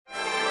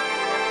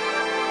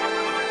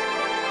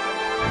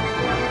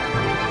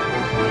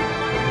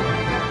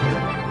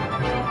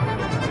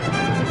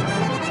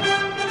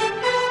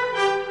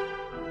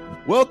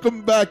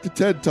Welcome back to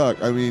TED Talk.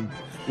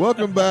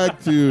 Welcome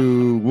back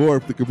to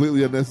Warp, the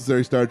completely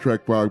unnecessary Star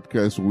Trek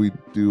podcast we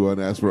do on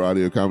Ask for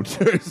Audio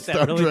Commentary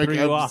Star Trek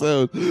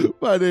episode.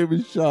 My name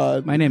is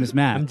Sean. My name is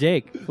Matt. I'm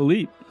Jake.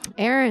 Philippe.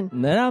 Aaron.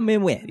 Then I'm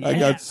in with. I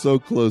got so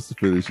close to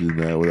finishing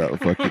that without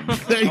fucking.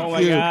 Thank Oh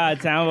my you. God,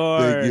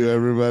 Soundboard. Thank you,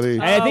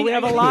 everybody. I think we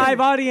have a live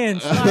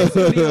audience.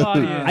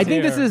 I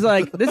think this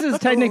is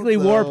technically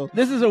warp.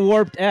 This is a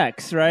warped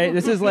X, right?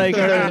 This is like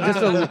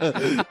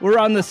we're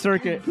on the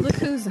circuit. Look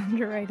who's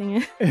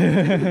underwriting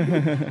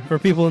it. For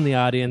people in the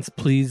audience,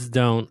 please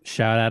don't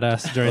shout at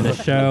us during the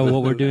show.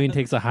 What we're doing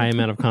takes a high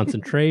amount of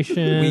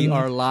concentration. We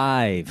are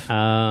live.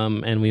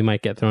 And we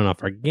might get thrown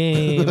off our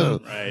game.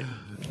 Right.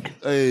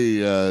 Hey,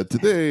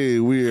 today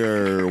we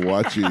are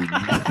watching. All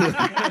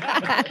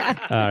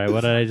right,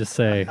 what did I just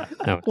say?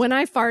 No. When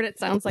I fart, it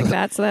sounds like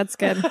that, so that's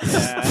good.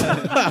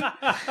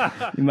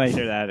 You might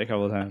hear that a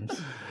couple of times.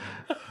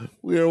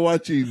 We are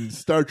watching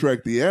Star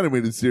Trek: The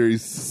Animated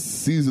Series,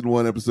 Season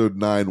 1, Episode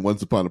 9,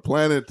 Once Upon a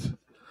Planet.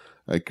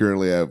 I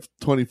currently have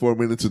 24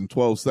 minutes and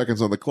 12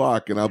 seconds on the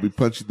clock, and I'll be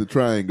punching the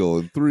triangle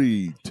in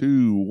 3,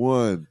 2,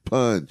 1,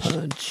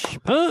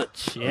 punch.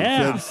 Punch,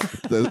 yeah.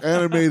 Since the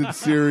animated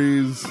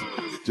series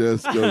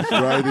just goes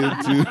right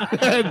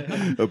into,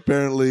 and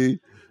apparently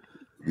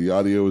the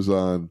audio is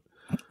on.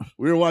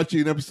 We were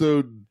watching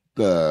episode,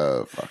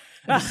 You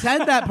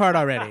said that part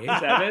already.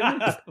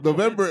 7.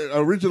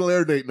 original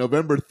air date,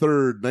 November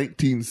 3rd,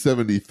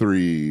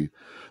 1973.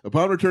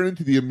 Upon returning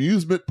to the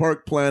amusement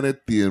park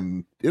planet,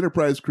 the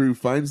Enterprise crew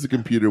finds the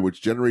computer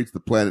which generates the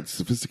planet's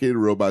sophisticated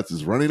robots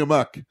is running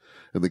amok,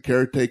 and the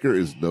caretaker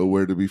is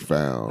nowhere to be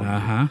found.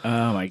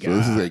 Oh my God. So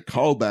this is a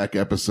callback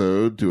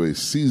episode to a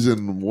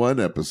season 1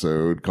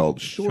 episode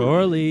called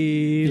Shore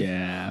Leave.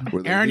 Yeah.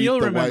 where they Aaron, meet you'll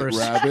the remember White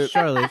Rabbit.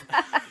 Charlie.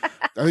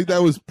 I think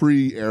that was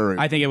pre-Aaron.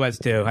 I think it was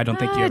too. I don't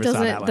think you ever saw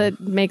that one. That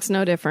makes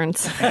no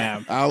difference.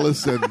 Yeah.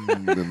 Alice and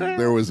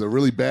there was a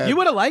really bad. You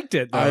would have liked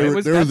it,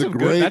 though.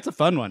 That's a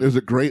fun one. There's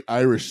a great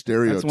Irish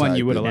stereotype. That's one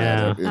you would've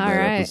liked. in All that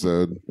right.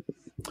 episode.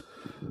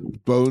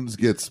 Bones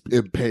gets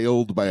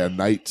impaled by a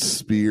knight's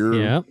spear.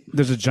 Yeah.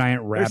 There's a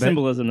giant There's rabbit.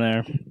 symbolism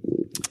there.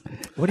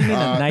 What do you mean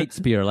a night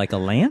spear? Like a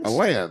lance? A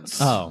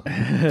lance. Oh.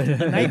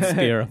 A night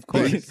spear, of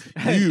course.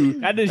 You.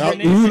 That is your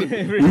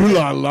name. Ooh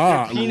la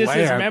la. Penis's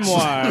lance.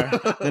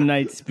 memoir, The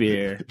Night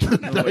Spear.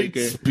 Night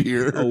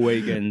spear.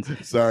 Awakens.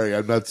 Sorry,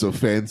 I'm not so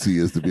fancy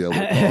as to be able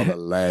to call it a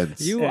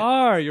lance. You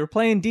are. You're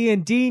playing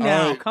D&D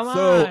now. All right, Come on.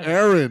 So,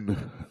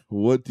 Aaron,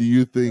 what do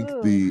you think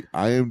the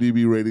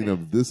IMDb rating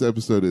of this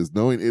episode is?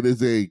 Knowing it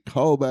is a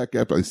callback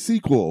episode, a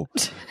sequel,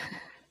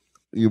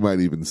 you might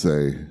even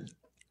say.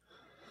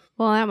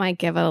 Well, that might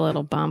give it a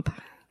little bump.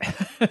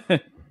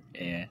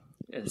 Yeah.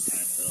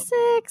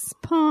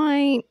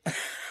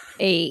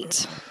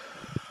 6.8.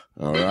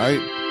 All right.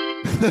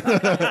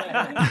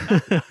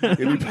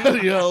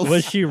 Anybody else?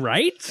 Was she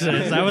right? Is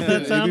that what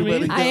that sound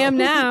Anybody means? I am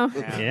now.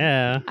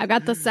 Yeah. I've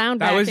got the sound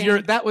That back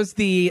was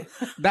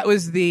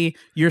in.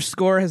 your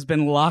score has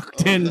been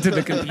locked into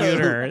the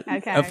computer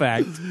Okay.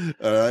 effect.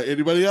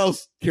 Anybody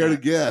else care to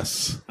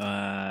guess?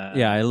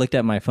 Yeah, I looked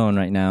at my phone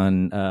right now,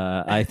 and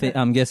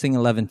I'm guessing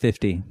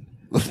 1150.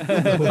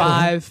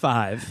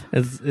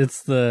 5.5.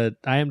 It's the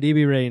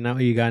IMDb rating, not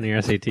what you got in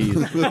your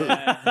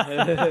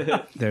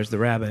SATs. There's the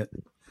rabbit.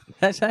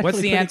 That's actually What's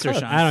the pretty answer,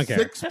 close. Sean? I don't care.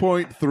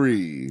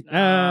 6.3.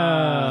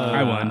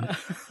 I won.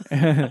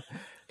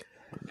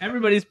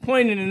 Everybody's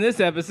pointing in this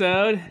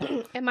episode.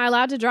 Am I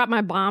allowed to drop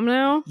my bomb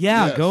now?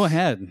 Yeah, Yes. go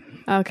ahead.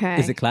 Okay.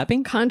 Is it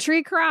clapping?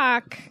 Country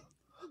Crock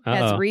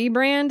has Uh-oh.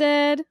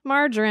 rebranded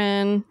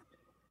margarine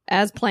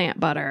as plant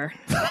butter.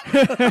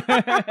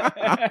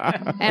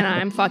 And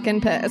I'm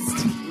fucking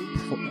pissed.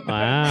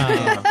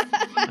 Wow.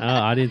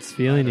 Audience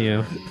feeling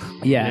you.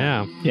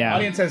 Yeah.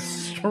 Audience has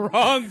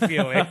strong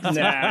feelings.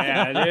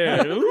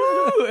 Yeah, dude.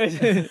 Ooh.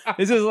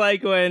 This is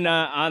like when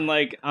on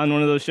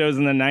one of those shows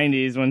in the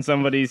 90s when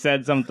somebody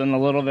said something a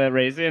little bit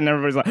racy and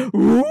everybody's like,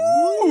 ooh.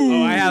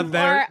 Oh, I have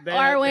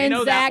Or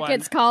when Zach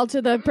gets called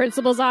to the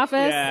principal's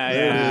office. Yeah,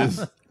 There yeah. it is.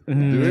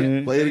 Do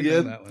it. Play it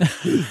again.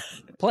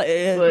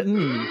 Play it.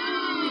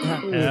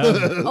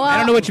 Well, I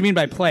don't know what you mean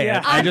by play it.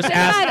 I just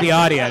asked the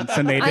audience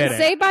and they on did it.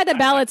 Saved by the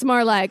Bell, it's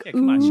more like,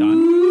 Come on,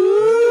 Sean.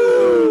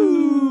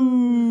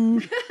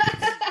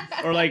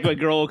 Or like a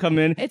girl will come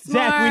in, It's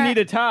Zach, more- we need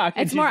to talk.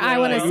 And it's she's more, I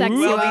want a like, sexy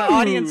ooh.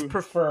 love.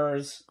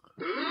 prefers.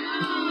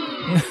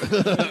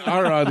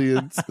 Our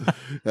audience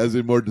has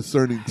a more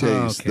discerning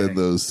taste Okay. than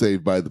those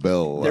Saved by the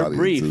Bell They're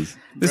audiences. brief.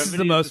 This is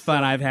the most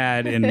fun I've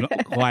had in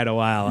quite a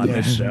while on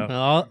this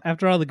show.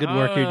 After all the good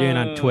work you're doing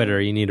on Twitter,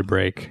 you need a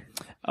break.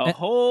 A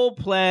whole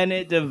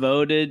planet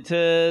devoted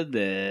to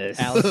this.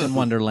 Alice in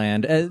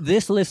Wonderland.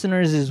 This,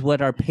 listeners, is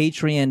what our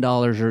Patreon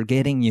dollars are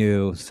getting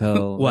you.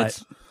 So What?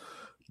 let's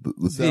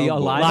the sound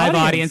board. Live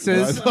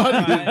audiences.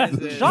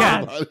 Audiences.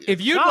 Yeah. Live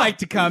If you'd like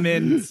to come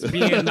in,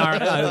 be in our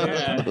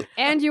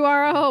And you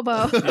are a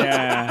hobo.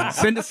 Yeah.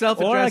 send a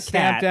self-addressed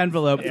stamped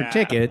envelope for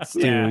tickets to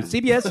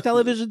CBS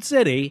Television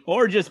City.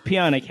 Or just pee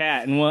on a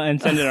cat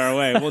and send it our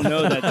way. We'll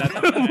know that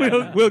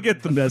that's We'll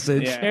get the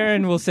message. Yeah.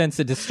 Aaron will sense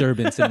a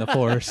disturbance in the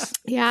force.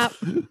 Yeah.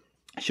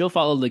 She'll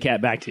follow the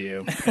cat back to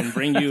you and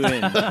bring you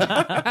in.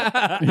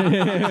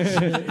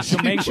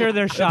 She'll make sure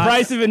they're The shot.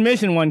 price of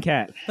admission, one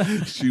cat.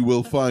 She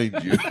will find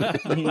you.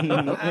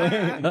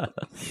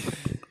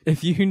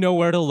 If you know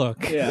where to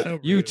look, Yeah.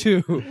 you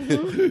too.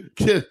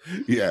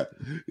 Yeah.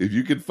 If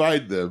you can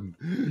find them,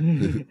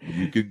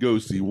 you can go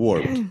see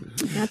Warped.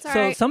 That's all So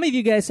right. some of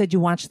you guys said you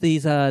watched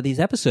these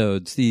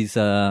episodes, these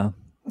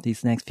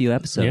next few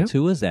episodes. Yeah.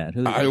 Who was that?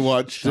 Who? I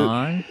watched it.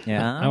 Sean?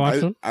 Yeah. I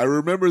watched them. I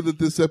remember that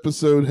this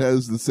episode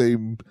has the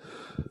same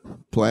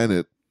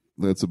planet.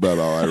 That's about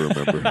all I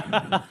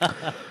remember.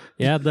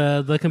 Yeah,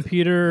 the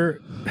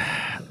computer.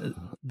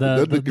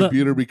 Then the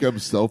computer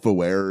becomes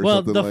self-aware or well,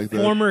 something the like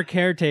former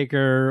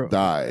caretaker that.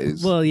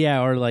 Dies. Well,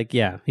 yeah, or like,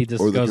 yeah, he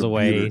just Or the goes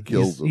away. computer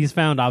kills him. He's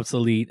found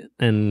obsolete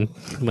and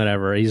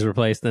whatever. He's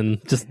replaced,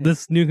 and just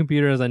this new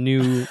computer has a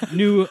new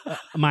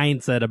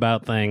mindset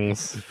about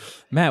things.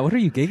 Matt, what are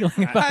you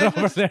giggling about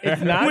over there?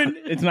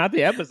 It's not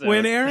the episode.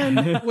 When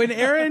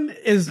Aaron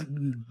is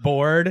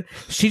bored,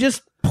 she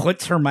just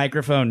puts her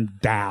microphone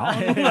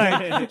down.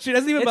 Like, she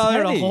doesn't even It's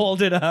bother heavy. to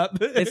hold it up.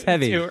 It's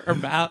heavy. to her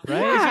mouth, right?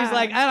 Yeah. She's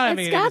like, I don't have It's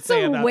anything got to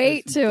say some about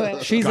weight this. to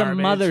it. She's Garbage.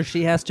 a mother.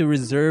 She has to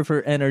reserve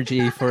her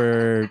energy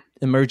for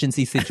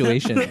emergency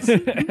situations.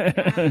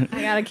 I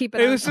gotta keep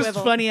it. It on was just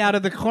swivel. funny. Out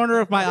of the corner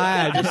of my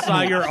eye, I just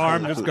saw your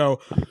arm just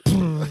go.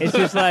 It's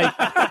just like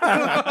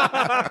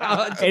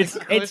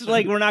it's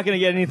like we're not going to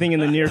get anything in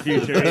the near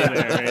future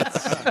either.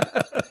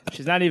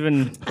 She's not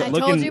even I looking.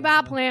 told you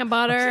about plant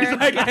butter.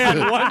 Like, I had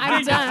one I'm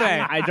thing to done. say.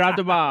 I dropped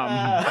a bomb.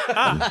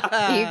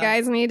 You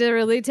guys need to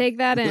really take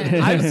that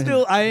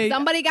in.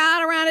 Somebody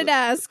got around a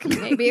desk.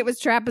 Maybe it was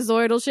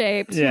trapezoidal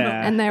shaped.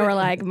 Yeah. And they were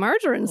like,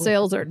 margarine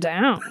sales are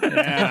down.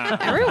 Yeah.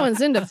 Everyone's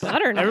into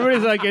butter now.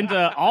 Everybody's like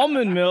into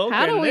almond milk.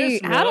 How do and we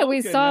this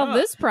milk solve and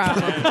this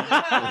problem?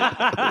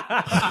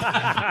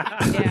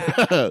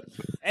 Yeah.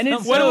 And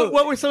it's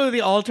What were some of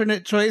the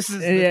alternate choices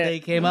that Yeah, they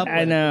came up with?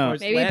 I know. Of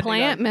course, Maybe landing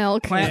plant on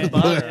milk. Plant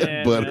butter.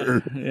 Yeah,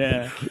 Butter.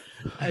 Yeah.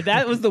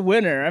 That was the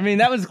winner. I mean,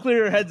 that was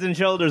clear heads and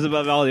shoulders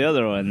above all the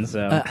other ones.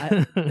 So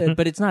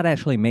But it's not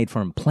actually made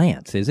from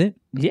plants, is it?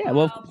 yeah,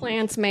 well,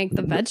 Plants make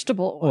the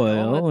vegetable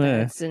Oil, oil. yeah.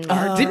 That's in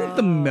Didn't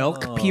the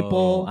milk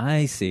people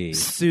I see.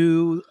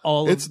 sue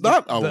all It's of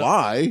not the, a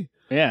lie.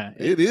 yeah.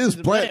 It is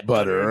plant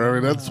butter. I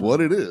mean, that's what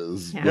it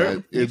is. Yeah.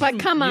 But it's, But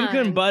come on. You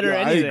can butter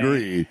I anything.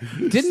 agree.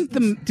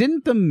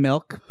 Didn't the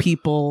milk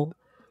people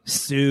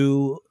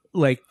sue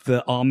like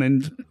the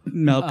almond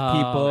milk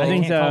people? I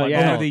think so,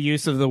 yeah. Over the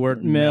use of the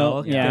word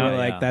Milk, milk. yeah. They were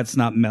like, Yeah. that's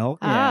not milk.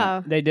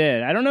 Oh. They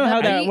did. I don't know The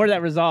how beet- where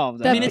that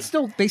resolved. I mean,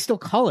 they still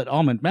call it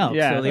almond milk.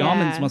 Yeah. So the Yeah.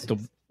 almonds must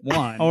have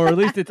won. or at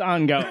least it's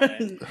ongoing.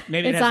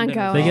 maybe it It's hasn't been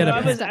ongoing. They get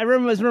a- I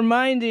was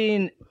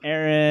reminding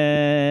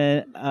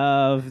Aaron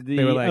of the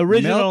They were like,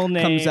 original milk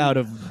name comes out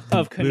of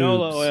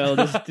canola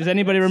boobs. oil. Does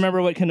anybody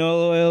remember what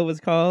canola oil was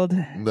called?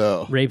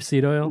 No.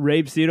 Rapeseed oil.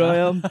 Rapeseed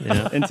oil.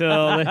 Yeah.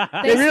 Until they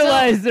They still-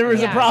 realized there was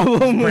a yeah.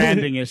 problem. with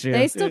branding issue.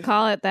 They still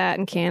call it that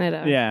in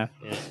Canada. Yeah,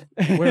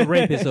 Where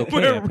rape is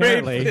okay,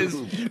 apparently.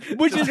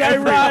 which is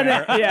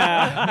ironic.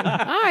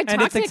 Yeah, Oh, I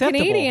talked it's to a acceptable.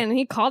 Canadian.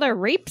 He called it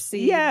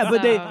rapeseed. yeah,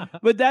 but so.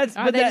 but that's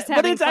Are but they that, just but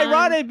having it's fun?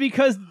 ironic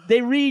because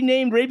they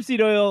renamed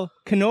rapeseed oil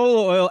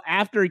canola oil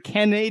after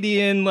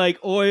Canadian like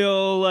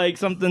oil like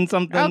something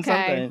Okay,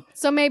 something.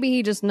 so maybe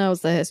he just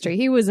knows the history.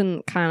 He was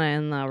in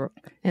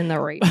in the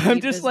rape. I'm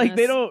just like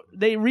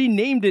they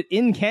renamed it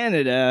in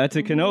Canada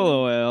to canola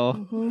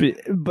oil,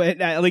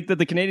 but I like that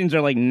the Canadians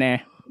are like, nah,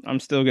 I'm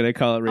still gonna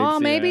call it rapeseed. Oh,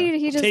 maybe oil.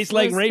 he just tastes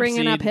was like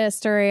bringing up rapeseed.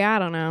 history. I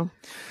don't know.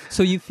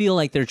 So you feel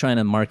like they're trying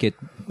to market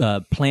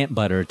plant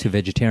butter to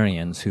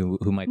vegetarians who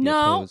might be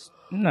No. opposed?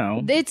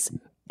 No,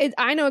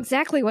 I know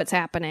exactly what's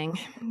happening.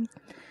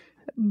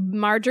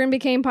 Margarine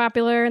became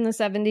popular in the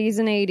 70s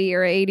and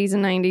 80s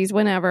and 90s,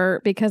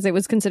 whenever, because it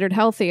was considered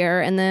healthier.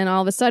 And then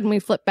all of a sudden we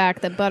flip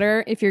back that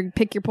butter, if you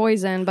pick your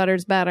poison,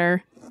 butter's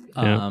better.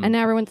 Yeah. And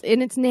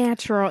and it's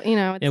natural, you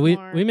know. It's Yeah, we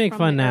more make from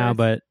fun the now, earth.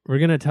 but we're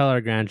gonna tell our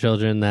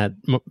grandchildren that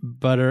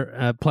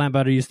plant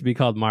butter used to be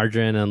called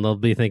margarine, and they'll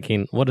be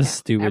thinking, "What a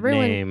stupid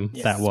Everyone name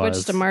that switched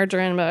was." to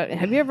margarine. But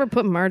have you ever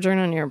put margarine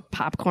on your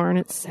popcorn?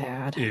 It's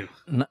sad. It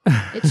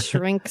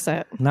shrinks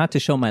it. Not to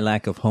show my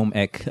lack of home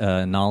ec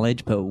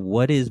knowledge, but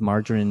what is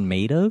margarine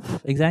made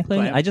of exactly?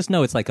 I just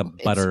know it's like a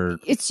butter.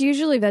 It's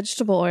usually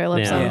vegetable oil of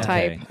Yeah. some Yeah,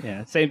 type. okay.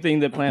 yeah, same thing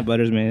that plant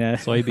butter's made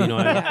of. Soybean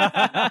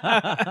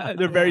oil.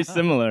 They're very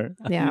similar.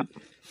 Yeah.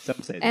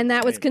 Some say And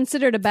that was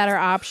considered a better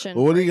option.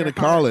 Well, what are for you going your to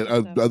call it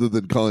heart, so. other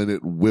than calling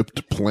it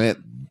whipped plant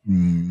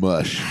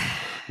mush,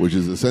 which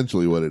is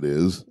essentially what it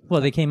is? Well,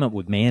 they came up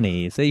with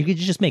mayonnaise. So you could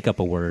just make up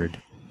a word.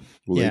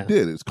 Well, Yeah. they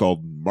did. It's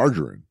called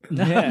margarine.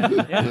 Yeah.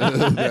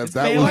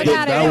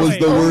 that was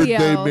the word they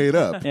Oleo. made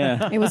up.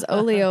 Yeah. It was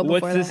oleo before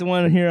What's this that.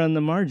 one here on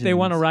the margin? They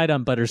want to ride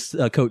on Butter's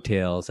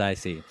coattails. I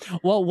see.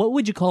 Well, what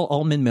would you call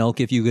almond milk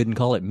if you couldn't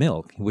call it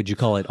milk? Would you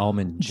call it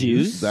almond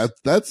juice?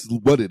 That's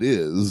what it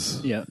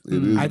is. Yeah.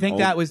 It is I think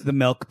that was the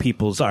milk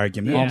people's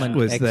argument. Almond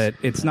Was X. that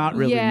it's not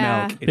really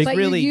Yeah, milk. It's but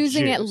really you're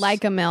using it juice.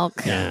 like a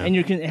milk. And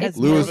it has It's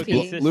Lewis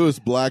milky. Lewis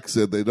Black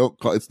said they don't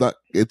call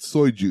it's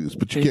soy juice,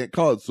 but you can't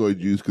call it soy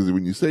juice because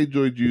when you say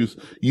soy juice,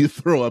 you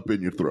throw up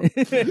in your throat.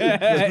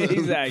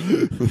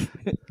 Exactly.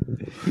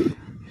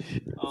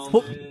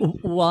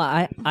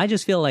 Well, I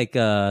just feel like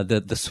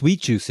the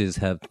sweet juices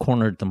have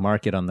cornered the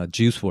market on the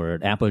juice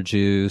word. Apple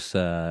juice,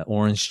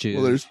 orange juice.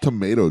 Well, there's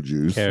tomato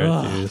juice,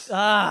 Carrot juice.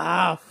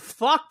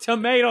 Fuck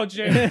tomato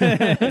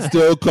juice.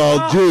 still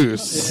called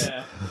juice.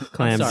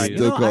 Clam Sorry, juice.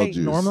 Still called I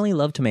juice. normally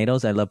love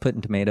tomatoes. I love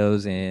putting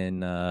tomatoes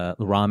in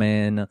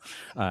ramen.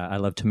 I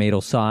love tomato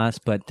sauce,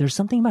 but there's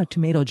something about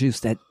tomato juice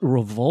that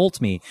revolts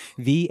me.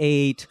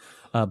 V8,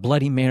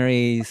 Bloody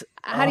Marys.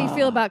 How do you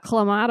feel about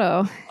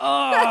clamato?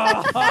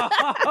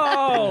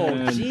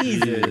 Oh,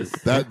 Jesus.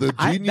 That the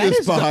That genius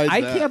is behind I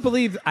that. can't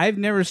believe I've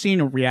never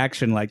seen a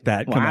reaction like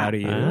that come out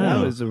of you.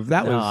 Wow.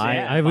 That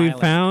was. We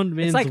found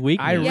Min's like-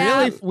 weakness. I Yeah.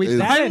 really. We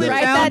It's- finally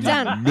Write that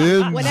found. down.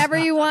 Men's- Whenever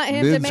you want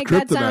him to men's make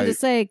that sound, kryptonite. just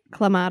say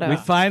clamato. We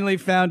finally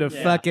found a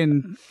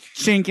fucking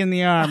chink in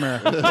the armor.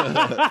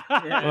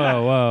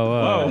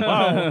 Whoa.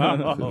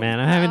 Man,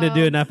 I'm having to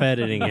do enough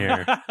editing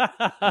here.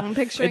 I'm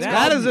picturing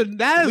that is a called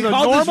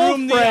this normal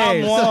room the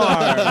phrase.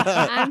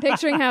 I'm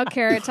picturing how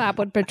Carrot Top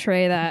would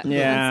portray that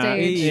Yeah. on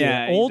stage.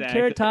 Yeah. Old exactly.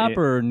 Carrot Top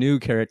or new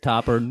Carrot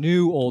Top or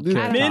new old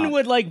Carrot Top? Min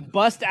would like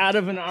bust out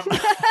of an armor. He'd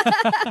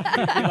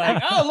be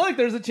like, "Oh, look,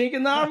 there's a chink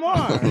in the armor,"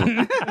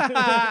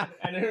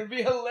 and it would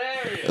be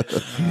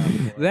hilarious.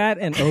 That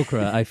and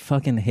okra. I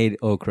fucking hate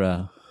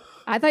okra.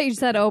 I thought you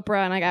said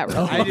Oprah, and I got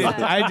really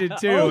upset. I did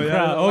too. Okra,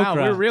 Wow,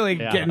 okra. we're really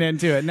getting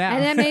into it now.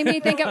 And that made me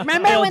think of,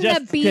 remember Well, when the just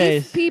in beef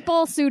case.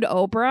 people sued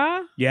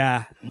Oprah?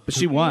 yeah, but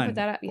she Put won.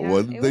 that up. Yeah.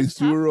 What did It they was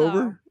sue her tough, though.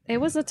 over?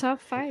 It was a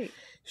tough fight.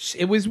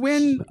 It was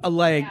when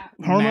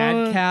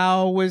Mad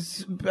Cow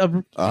was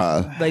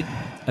like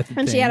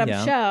And she had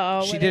a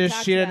show. she where did they a,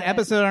 talked she did an about it.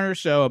 episode on her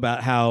show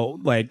about how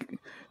like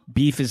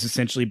beef is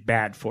essentially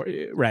bad for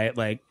you, right?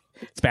 Like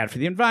it's bad for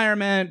the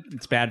environment.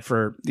 It's bad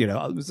for it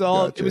was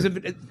all it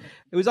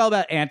was all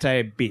about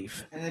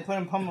anti-beef. And they put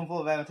him pumping full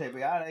of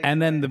antibiotics. And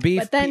then the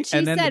beef, But then she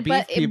and then the said,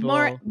 beef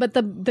people, but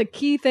the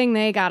key thing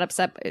they got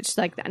upset. It's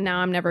like now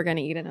I'm never going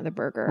to eat another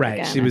burger. right?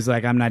 Again. She was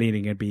like, "I'm not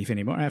eating a beef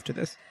anymore after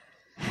this."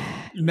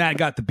 Matt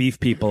got the beef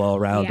people all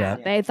riled Yeah,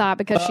 up, they thought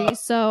because she's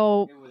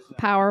so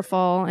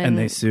powerful, and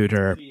they sued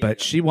her, but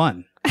she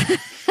won.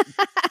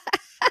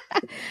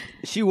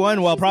 she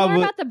won while It's more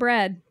probably about the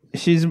bread.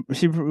 she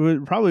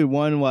probably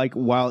won like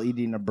while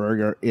eating a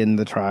burger in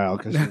the trial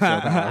because she's so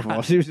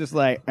powerful. She was just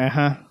like,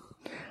 I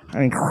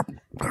mean,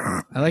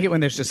 I like it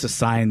when there's just a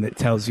sign that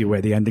tells you where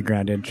the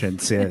underground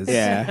entrance is.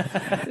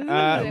 yeah, Ooh,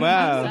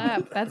 wow.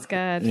 thumbs up. That's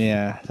good.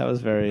 yeah, that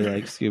was very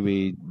like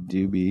Scooby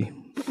Dooby.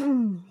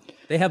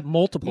 They have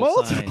multiple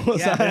signs.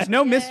 Yeah, there's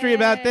no mystery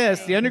about this.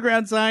 The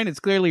underground sign is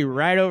clearly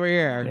right over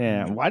here.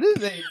 Yeah, why did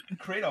they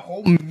create a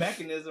whole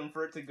mechanism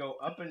for it to go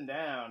up and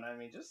down? I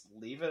mean, just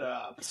leave it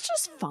up. It's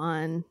just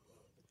fun.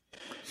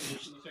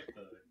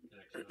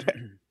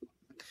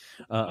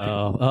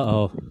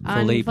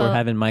 Philippe, we're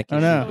having Mike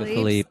issues no. with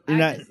Philippe.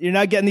 You're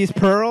not getting these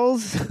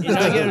pearls. You're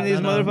not getting these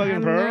motherfucking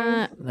I'm pearls.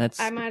 not. That's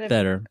I might have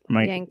better.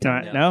 Mike, yanked no,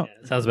 him. no.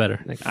 Sounds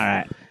better. All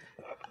right.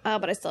 Oh,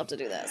 but I still have to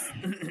do this.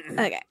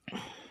 Okay.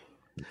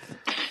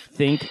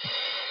 Think.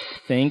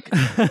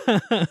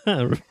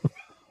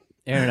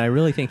 Aaron, I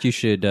really think you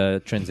should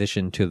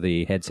transition to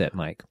the headset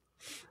mic.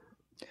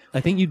 I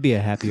think you'd be a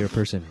happier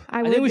person.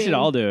 I think we should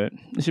all do it.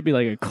 It should be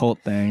like a cult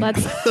thing.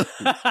 Let's.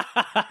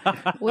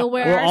 We'll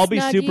wear. We'll our all be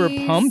super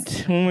Snuggies.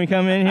 pumped when we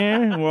come in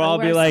here. We'll all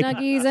We'll be wear like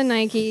Snuggies and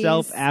Nikes.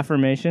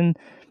 self-affirmation.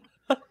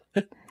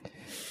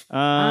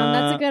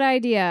 That's a good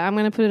idea. I'm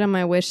going to put it on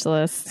my wish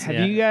list.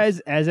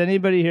 Has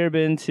anybody here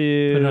been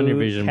to Put it on your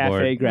vision Cafe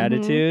board.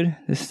 Gratitude?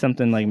 This is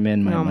something like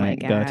Min Oh my might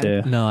go God.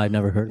 to. No, I've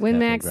never heard of When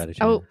Cafe Max-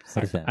 Gratitude. oh,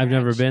 What is that? I've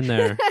never been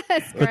there.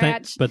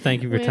 Scratch. But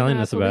thank you for When, telling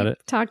us about we it.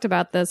 Talked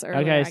about this earlier.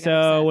 I Okay, got so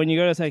upset. when you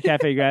go to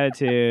Cafe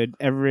Gratitude,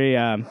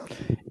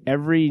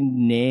 every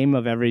name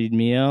of every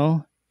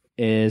meal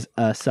is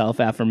a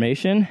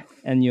self-affirmation,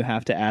 and you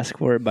have to ask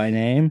for it by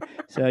name.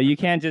 So you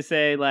can't just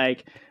say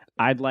like,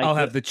 "I'd like." I'll to-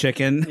 have the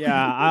chicken.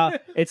 Yeah,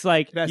 it's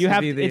like That's you to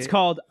have. be the- It's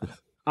called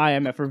 "I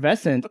am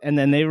effervescent," and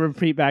then they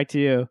repeat back to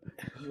you,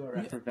 "You are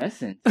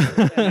effervescent."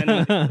 And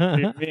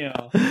then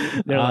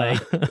they're like,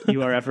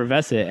 "You are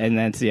effervescent," and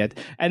that's it.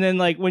 And then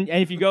like and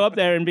if you go up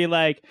there and be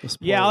like,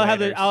 "Yeah, I'll have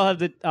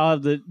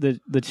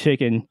the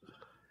chicken,"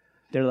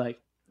 they're like,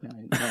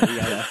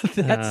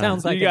 That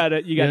sounds like you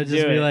gotta Just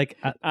do be it. like,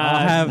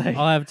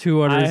 I'll have 2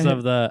 orders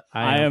of the.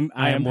 I am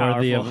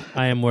worthy powerful. of.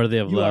 I am worthy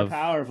of You love. are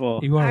powerful.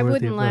 You are I worthy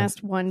wouldn't of love.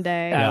 last one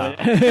day. No,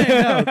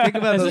 think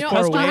about those You know, poor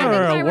I women. think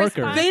or a my worker?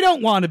 response- They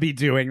don't want to be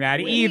doing that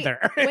When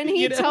either. When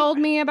he told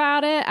me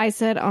about it, I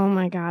said, "Oh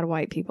my god,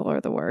 white people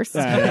are the worst."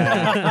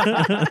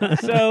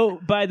 So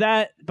by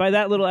that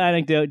little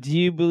anecdote, do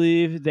you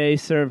believe they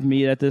serve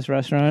meat at this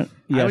restaurant?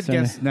 I would or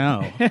guess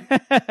no.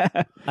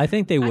 I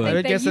think they would. I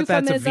would They guess that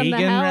that's a euphemism the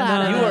vegan hell out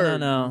restaurant. of You it. are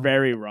no.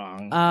 very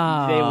wrong.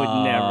 Oh. They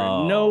would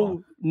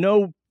never.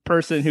 No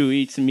person who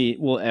eats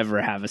meat will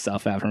ever have a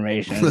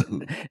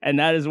self-affirmation. And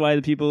that is why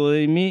the people who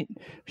eat meat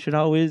should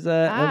always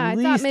I at thought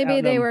least maybe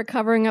have they them. were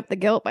covering up the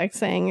guilt by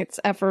saying it's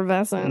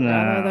effervescent No.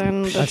 rather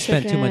than the I've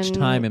spent too much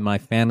chicken time in my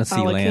fantasy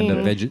a la land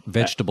of king.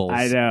 vegetables.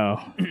 I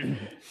know.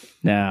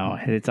 No,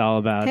 it's all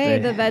about Hey,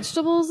 the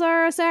vegetables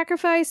are a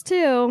sacrifice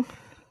too.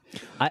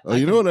 Oh,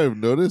 you know what I've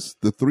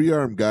noticed? The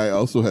 3-armed guy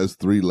also has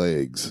 3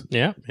 legs.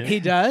 Yeah. He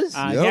does.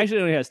 He Yep. actually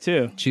only has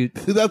 2. Shoot.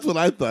 That's what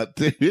I thought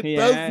too.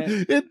 Yeah.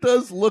 It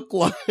does look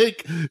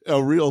like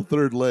a real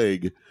third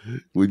leg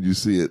when you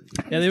see it.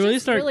 Yeah, they really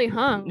It's start. really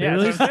hung. Yeah,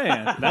 that's what I'm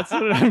saying. That's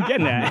what I'm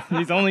getting at.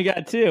 He's only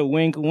got 2.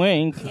 Wink,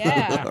 wink.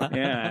 Yeah.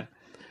 Yeah.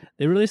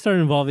 They really start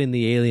involving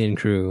the alien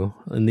crew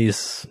in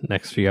these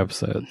next few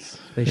episodes.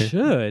 They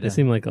should. They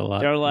seem like a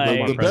lot. They're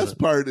like- The best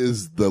part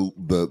is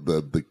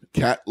the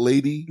cat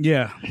lady.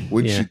 Yeah.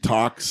 When Yeah. she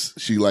talks,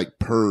 she like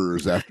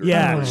purrs after.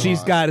 Yeah,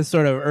 she's got a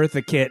sort of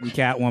Eartha Kitt and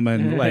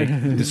Catwoman like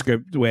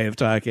descript way of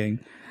talking.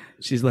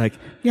 She's like,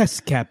 "Yes,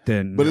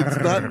 Captain." But it's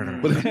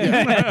not. But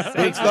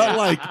it's not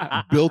like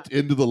built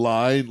into the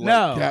line like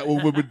No.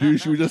 Catwoman would do.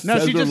 She would just no,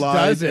 says she her just line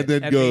does it and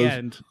then at goes the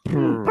end.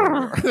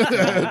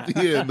 at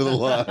the end of the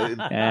line.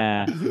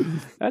 Yeah.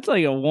 That's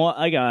like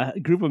a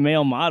group of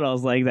male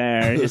models like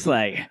there, just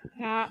like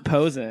Yeah.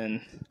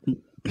 posing.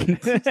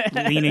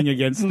 leaning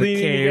against the Leaning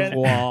cave against-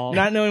 wall.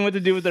 Not knowing what to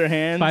do with their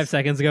hands. 5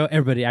 seconds ago,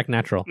 everybody act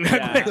natural.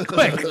 Yeah.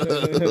 Quick.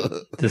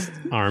 Just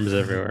arms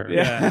everywhere.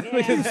 Yeah.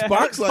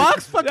 Spock's like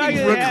Spock's fucking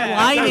Yeah.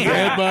 reclining.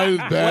 head by his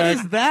What back.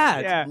 is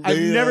that? Yeah. I've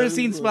Yeah. never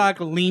seen Spock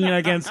leaning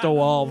against a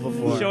wall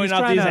before. Showing He's off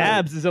trying these to-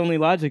 abs is only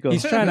logical.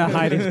 He's trying to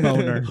hide his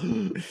boner.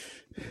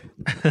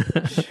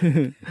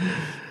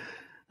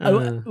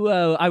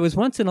 Well, I was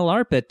once in a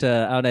LARP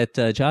out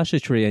at Joshua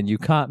Tree, and you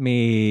caught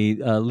me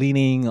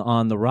leaning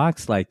on the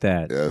rocks like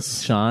that.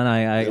 Yes. Sean.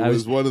 It I was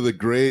was one of the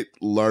great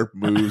LARP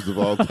moves of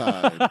all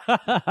time.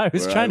 I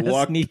was Where trying I to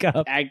walked- sneak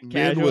up. Act Min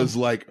casual. was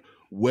like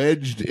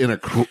wedged in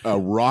a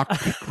rock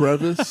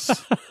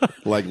crevice,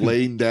 like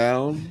laying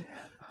down,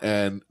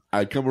 and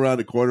I come around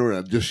the corner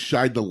and I just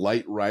shine the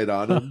light right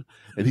on him,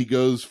 and he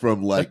goes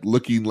from like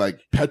looking like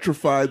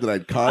petrified that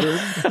I'd caught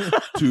him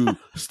to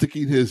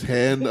sticking his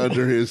hand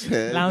under his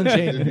head,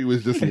 Lounging. and he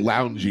was just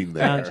lounging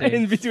there. Lounging.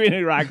 in between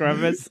a rock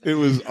crevice. It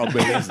was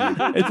amazing.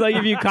 It's like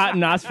if you caught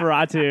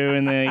Nosferatu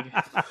and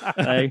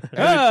like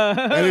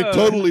And it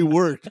totally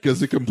worked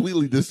because it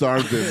completely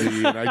disarmed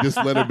him, and I just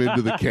let him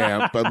into the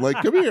camp. I'm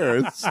like, "Come here!"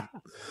 It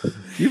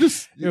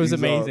was he's all-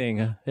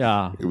 amazing.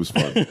 Yeah. It was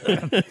fun.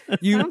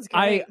 Sounds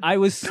great. I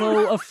was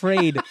so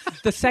afraid.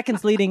 The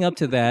seconds leading up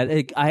to that,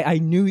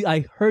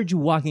 I heard you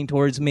walking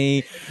towards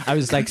me. I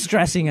was like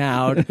stressing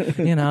out.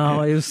 You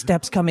know, it was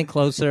steps coming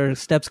closer,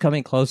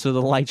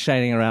 the light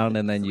shining around,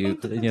 and then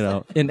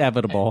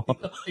inevitable.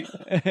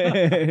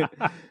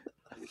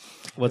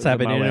 What's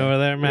happening over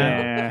there,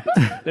 man?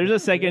 yeah. There's a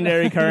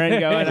secondary current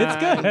going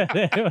on.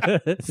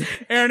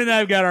 Aaron and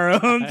I've got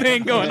our own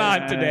thing going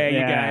on today,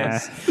 Yeah. you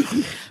guys.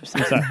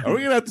 I'm sorry. Are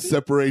we gonna have to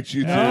separate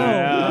you two?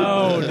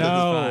 No.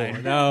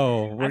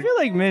 I feel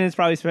like Min has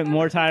probably spent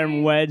more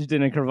time wedged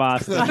in a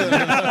crevasse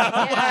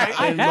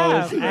than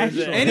most.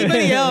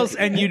 Anybody else,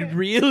 and you'd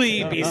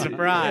really be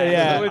surprised.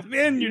 Yeah. With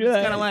men, you're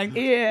just kind of like,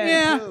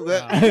 Yeah.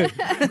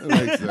 That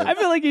makes sense. I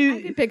feel like You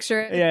he. picture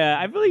it. Yeah,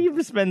 I feel like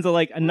he spends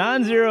a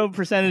non-zero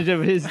percentage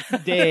of his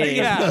day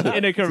Yeah.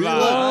 in a crevasse.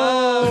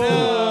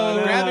 oh,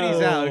 no,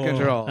 gravity's out of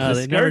control. Oh,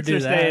 The they never skirts do are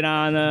that. staying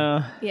on.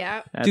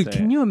 Yeah. Dude,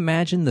 can you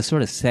imagine the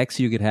sort of sex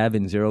you could have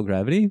in zero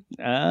gravity?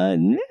 Yeah.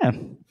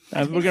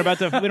 We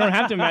don't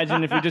have to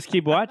imagine if we just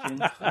keep watching.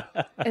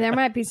 And there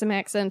might be some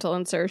accidental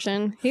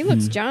insertion. He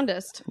looks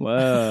jaundiced.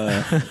 Whoa,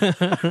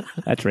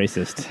 that's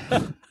racist.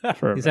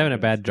 He's having a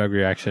bad drug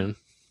reaction.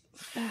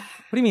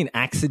 What do you mean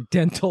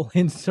accidental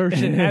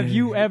insertion? Have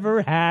you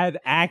ever had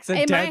It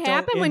accidental might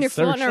happen when you're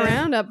floating insertion?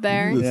 around up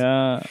there.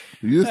 Yeah,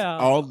 You're just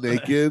all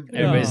naked.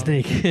 Everybody's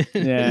naked.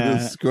 yeah.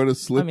 It's going to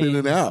slip in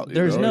and out. you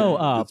There's know? no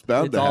up. It's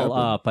bound It's to all happen.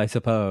 up, I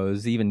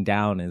suppose. Even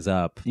down is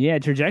up. Yeah,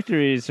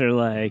 trajectories are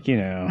like,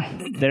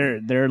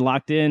 they're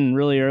locked in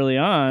really early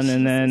on,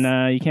 and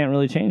then you can't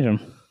really change them.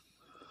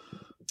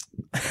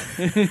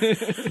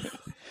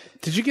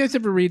 Did you guys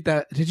ever read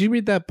that? Did you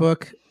read that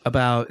book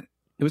about?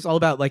 It was all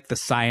about like the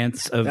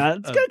science of,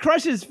 It's of gonna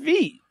crush his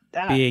feet.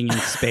 being in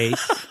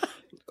space.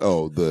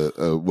 Oh,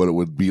 the what it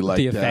would be like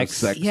The to have effects.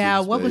 sex.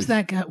 Yeah, in what was space.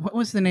 that guy? What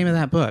was the name of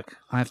that book?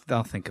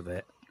 I'll think of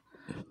it.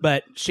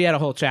 But she had a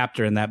whole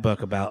chapter in that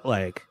book about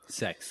like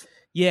Sex.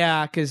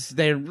 yeah, because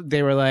they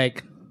were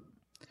like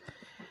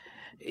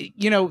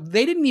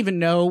they didn't even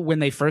know when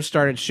they first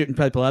started shooting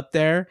people up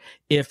there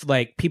if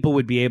like people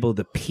would be able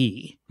to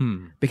pee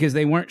because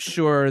they weren't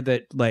sure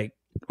that like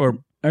or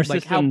Our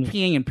like how system-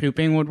 peeing and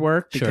pooping would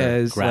work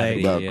because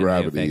gravity, About and the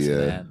gravity, effects of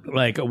yeah. that.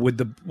 like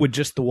would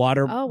just the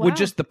water Oh, wow. would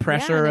just the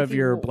pressure Yeah, of if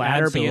your you-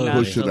 bladder be Absolutely. enough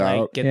Push to it like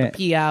out. get Yeah. the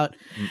pee out,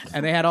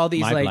 and they had all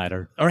these My like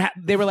bladder.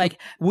 they were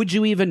like, would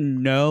you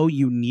even know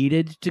you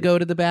needed to go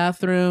to the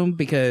bathroom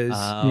because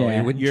Yeah.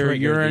 it would your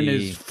trigger urine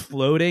the- is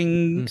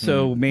floating,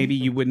 so maybe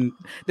you wouldn't.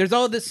 There's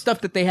all this stuff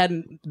that they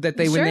hadn't when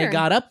they Sure.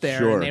 got up there,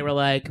 Sure. and they were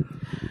like,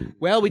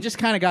 well, we just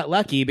kind of got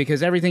lucky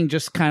because everything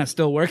just kind of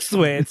still works the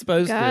way it's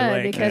supposed to. Good,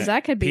 Like, because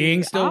that could be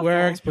peeing still awful.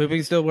 works,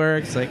 pooping still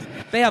works. Like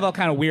they have all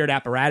kind of weird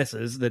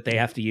apparatuses that they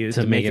have to use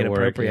to make it work,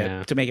 appropriate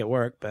yeah. to make it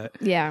work. But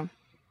Yeah.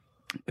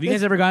 have you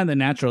guys ever gone to the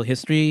Natural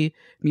History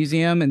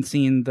Museum and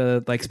seen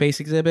the like space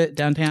exhibit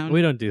downtown?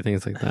 We don't do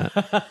things like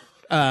that.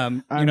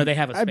 They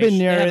have a. I've space- been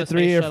near they have a it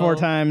 3 space or 4 shuttle.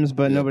 times,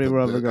 but nobody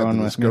will ever go at on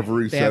the with me.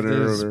 Discovery They have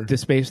Center. or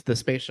whatever. the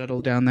space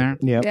shuttle down there.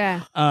 Yep.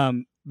 Yeah.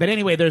 But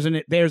anyway, there's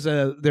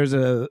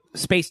a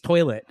space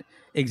toilet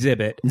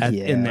exhibit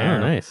in there. Oh,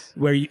 nice.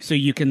 Where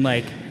you can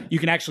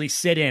actually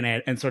sit in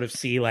it and sort of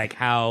see like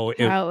how it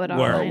How it would all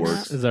works. line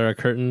up. Is there a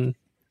curtain?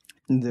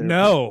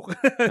 No,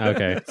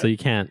 Okay, so you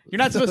can't. you're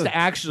not supposed to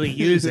actually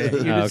use it.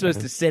 You're just Okay.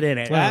 supposed to sit in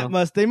it.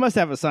 They must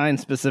have a sign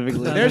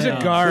specifically. There's Yeah.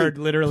 a guard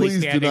literally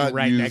Please do standing not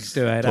right use next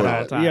to it at all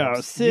toilet. times.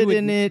 Yeah, sit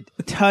in it,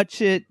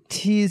 touch it,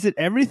 tease it,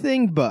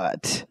 everything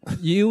but.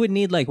 You would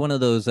need like one of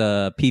those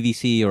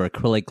PVC or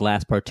acrylic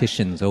glass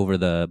partitions over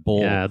the bowl.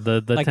 Yeah,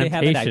 the like they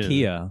have at temptation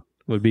IKEA.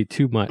 would be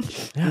too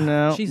much.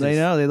 No, Jesus. they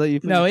know. They let you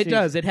put No, your it cheese.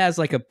 does. It has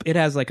like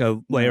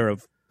a layer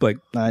of like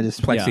I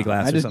just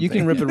plexiglass. I or just something. you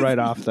can rip it right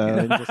off though.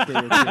 And just get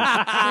your cheese.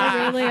 They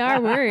really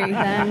are worried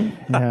then.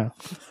 Yeah.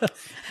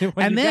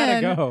 and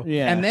then,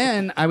 Yeah. and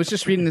then I was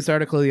just reading this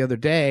article the other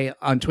day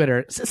on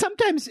Twitter.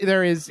 Sometimes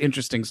there is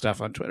interesting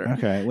stuff on Twitter.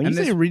 Okay. When And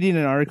you say this- reading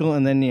an article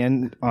and then the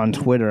end on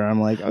Twitter,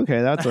 I'm like,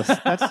 okay, that's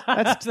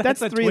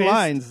 3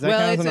 lines. Does that Well,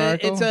 count as an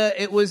article?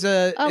 it was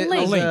a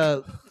link.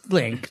 a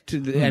link to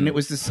the, and it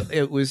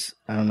was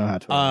I don't know how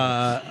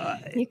to.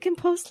 You can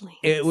post links.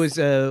 it was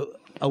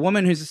a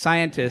woman who's a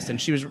scientist, and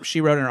she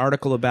wrote an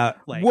article about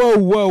like Whoa!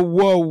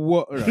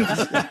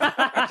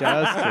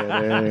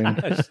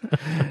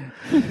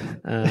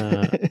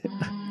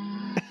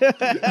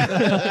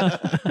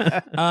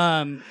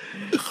 No,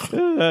 just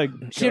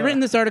kidding. she had written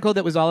this article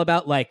that was all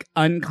about like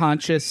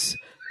unconscious.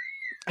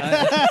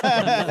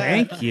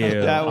 Thank you,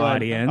 That one.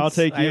 audience. I'll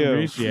take I you.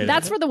 appreciate it.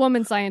 That's for the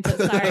woman scientist.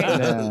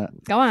 Sorry.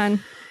 Go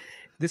on.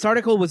 This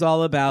article was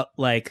all about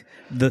like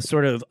the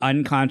sort of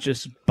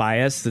unconscious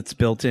bias that's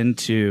built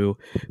into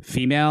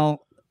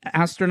female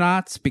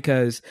astronauts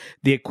because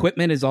the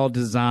equipment is all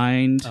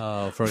designed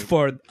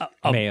for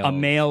a males.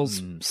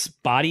 male's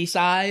body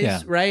size,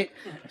 Yeah. right?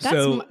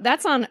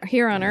 That's on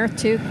here on Earth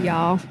too,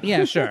 y'all.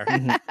 Yeah, sure.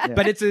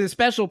 But it's a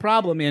special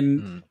problem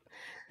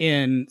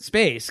in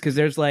space because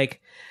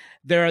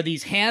there are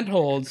these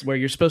handholds where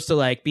you're supposed to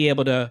like be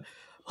able to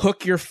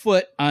hook your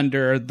foot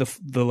under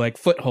the like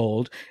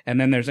foothold,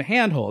 and then there's a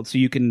handhold so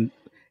you can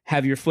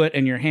have your foot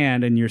and your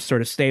hand and you're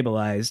sort of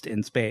stabilized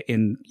in space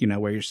in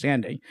where you're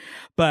standing.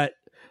 But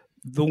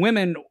the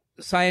women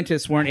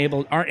scientists aren't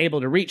able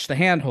to reach the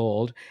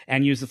handhold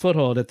and use the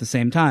foothold at the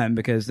same time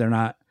because they're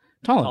not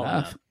tall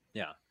enough.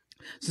 Yeah.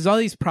 So there's all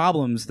these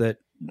problems that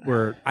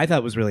I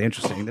thought was really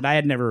interesting that I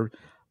had never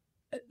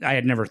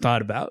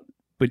thought about,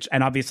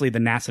 and obviously the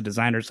NASA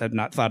designers have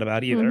not thought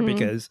about either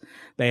because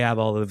they have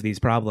all of these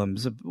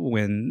problems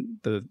when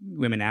the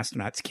women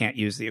astronauts can't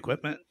use the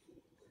equipment.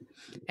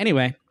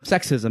 Anyway,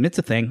 sexism, it's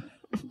a thing.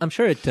 I'm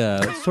sure it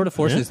sort of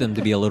forces them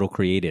to be a little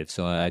creative.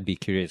 So I'd be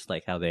curious,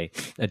 like how they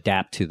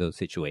adapt to those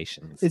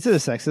situations. Is it a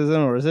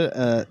sexism or is it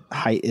a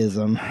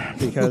heightism?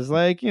 Because,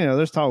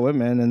 there's tall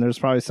women and there's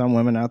probably some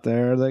women out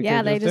there that Yeah,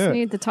 could they do just it.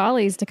 need the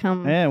tallies to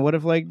come. Man, what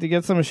if they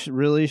get some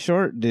really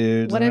short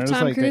dudes? What and if they're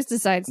just Tom Cruise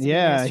decides to be an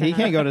Yeah, he astronaut?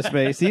 can't go to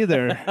space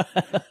either.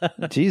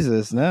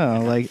 Jesus,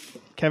 no. Like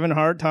Kevin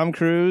Hart, Tom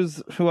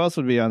Cruise. Who else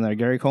would be on there?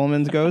 Gary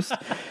Coleman's ghost.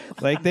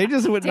 Like they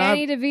just would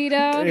Danny not.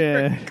 DeVito.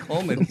 Yeah.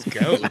 Coleman's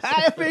ghost.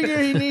 I figure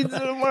he needs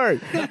some work.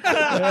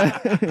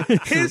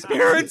 His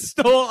parents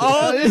stole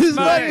all This his is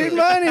fucking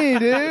money,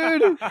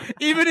 dude.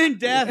 Even in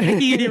death,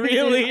 he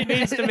really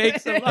needs to make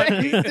some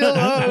money. He still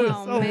owes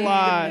Oh, a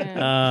man.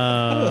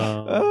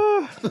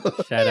 lot.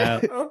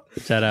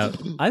 Shout out.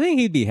 I think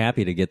he'd be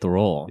happy to get the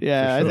role.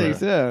 Yeah, I think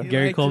so.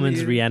 Gary like to Coleman's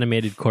be-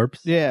 reanimated corpse.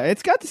 Yeah,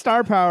 it's got the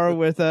star power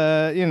with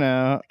Guy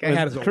with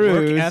has a work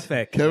Cruise.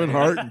 ethic. Kevin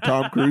Hart and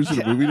Tom Cruise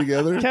in a movie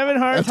together. Kevin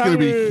Hart, That's Tom going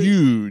to be Cruise.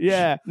 huge.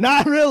 Yeah,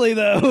 not really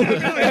though.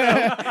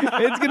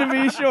 It's gonna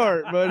be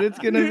short, but it's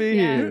gonna be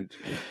huge.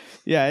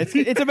 Yeah,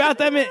 it's about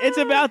them. It's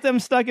about them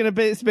stuck in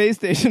a space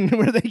station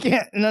where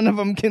none of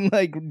them can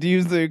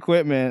use the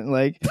equipment.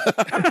 Like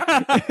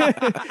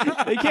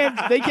they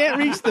can't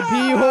reach the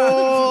pee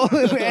hole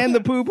and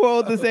the poop hole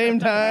at the same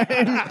time.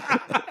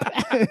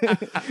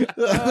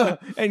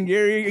 And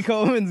Gary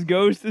Coleman's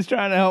ghost is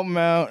trying to help him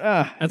out.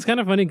 That's kind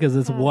of funny because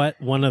it's what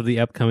one of the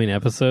upcoming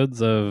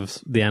episodes of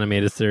the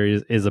animated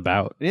series is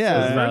about.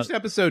 Yeah. The first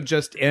episode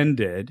just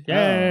ended.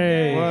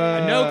 Yay!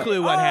 No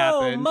clue what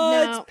happened.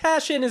 Mud's No.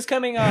 passion is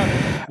coming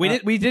up. We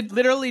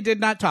literally did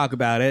not talk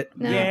about it.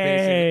 No.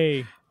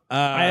 Yay!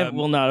 I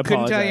will not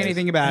Couldn't tell you apologize.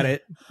 anything about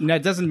it. No,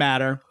 it doesn't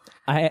matter.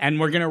 And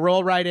we're gonna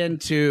roll right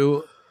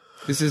into.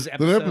 This is The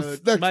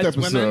episode next Mud's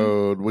Women?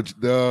 episode, which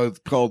it's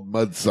called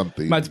Mud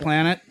something. Mud's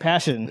Planet.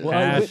 Passion.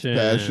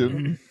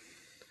 Passion.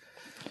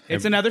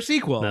 It's another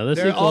sequel. Another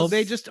They're sequel.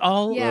 They just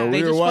all Yeah. they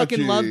We were just fucking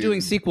watching- love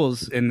doing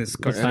sequels in this.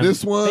 And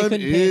this one couldn't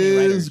pay any is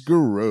writers.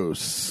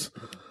 gross.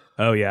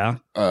 Oh yeah.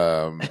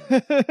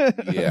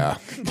 Yeah.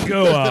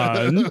 Go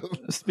on.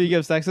 Speak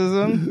of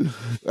sexism.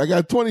 I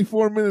got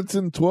 24 minutes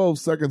and 12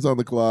 seconds on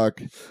the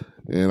clock,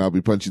 and I'll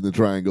be punching the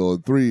triangle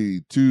in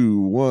 3,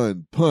 2,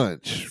 1,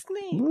 punch.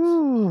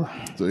 Ooh.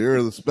 So here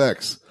are the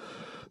specs.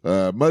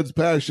 Mud's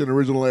Passion,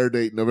 original air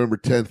date November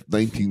 10th,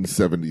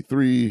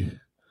 1973.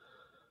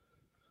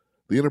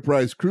 The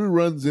Enterprise crew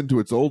runs into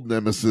its old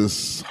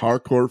nemesis,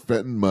 Harcourt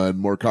Fenton Mudd,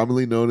 more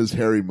commonly known as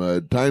Harry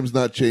Mudd. Time's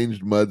not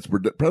changed Mudd's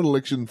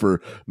predilection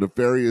for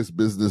nefarious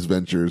business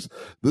ventures.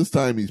 This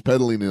time he's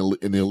peddling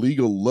an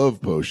illegal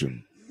love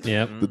potion.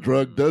 Yep. The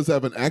drug does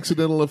have an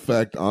accidental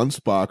effect on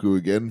Spock, who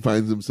again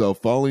finds himself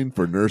falling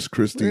for Nurse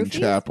Christine Roofies?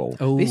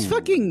 Chapel. These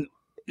fucking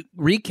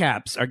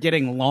recaps are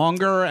getting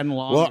longer and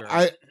longer.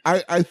 Well,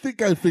 I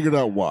think I figured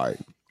out why.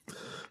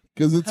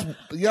 Because it's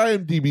the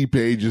IMDb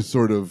page is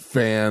sort of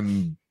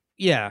fan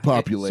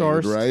populated,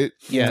 Sourced. right?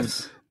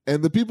 Yes.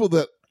 And the people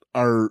that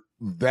are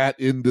that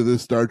into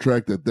this Star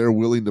Trek that they're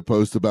willing to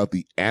post about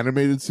the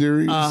animated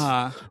series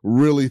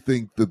really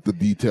think that the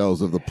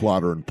details of the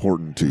plot are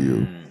important to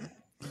you.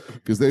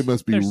 Because they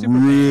must be They're super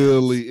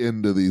really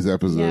into these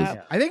episodes.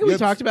 Yeah. I think we Yep.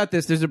 talked about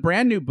this. There's a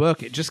brand new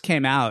book. It just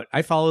came out.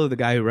 I follow the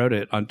guy who wrote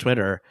it on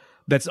Twitter.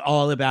 That's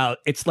all about.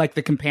 It's like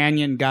the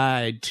companion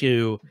guide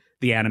to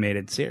the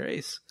animated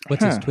series.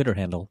 What's his Twitter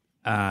handle?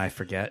 I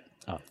forget.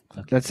 Oh,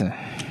 okay. That's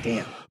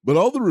a But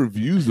all the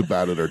reviews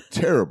about it are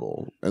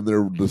terrible, and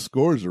the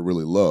scores are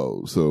really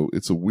low. So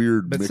it's a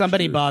weird. But mixture.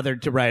 somebody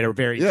bothered to write a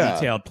very Yeah.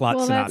 detailed plot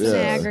Well, that's synopsis. an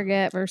Yeah.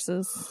 aggregate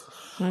versus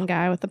one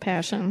guy with a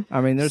passion.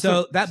 I mean, there's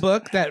So that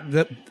book,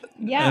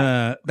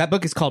 Yeah. that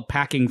book is called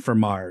Packing for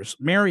Mars.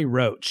 Mary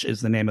Roach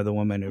is the name of the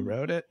woman who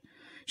wrote it.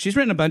 She's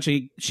written a bunch of.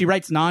 She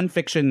writes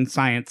nonfiction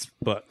science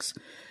books,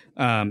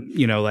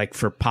 like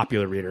for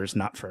popular readers,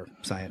 not for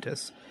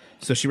scientists.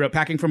 So she wrote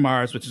Packing for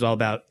Mars, which is all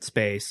about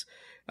space.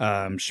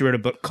 She wrote a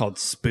book called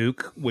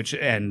Spook,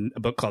 and a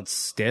book called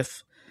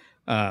Stiff,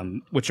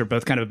 which are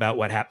both kind of about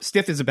what happens.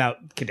 Stiff is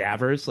about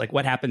cadavers, like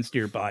what happens to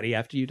your body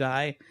after you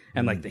die,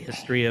 and like the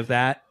history of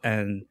that.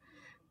 And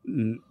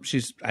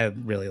I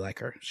really like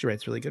her. She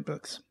writes really good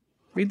books.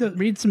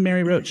 Read some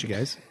Mary Roach, you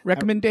guys.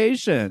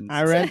 Recommendations.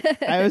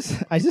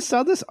 I just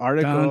saw this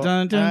article.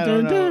 Dun, dun, I dun,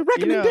 don't dun, know. dun.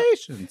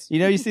 Recommendations.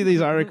 You see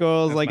these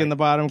articles like in the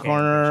bottom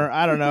corner.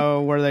 I don't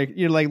know where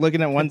you're like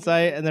looking at one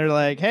site and they're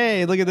like,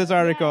 "Hey, look at this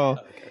article."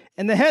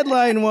 And the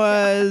headline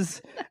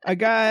was a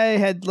guy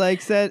had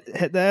like said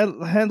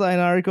the headline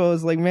article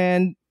is like,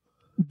 man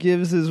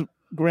gives his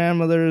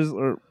grandmother's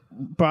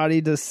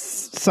body to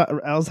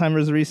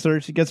Alzheimer's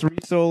research. It gets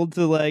resold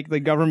to like the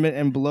government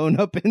and blown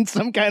up in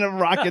some kind of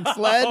rocket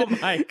sled. Oh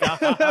my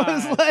god! I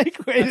was like,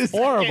 wait a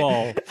second.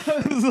 Horrible.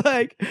 I was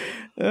like,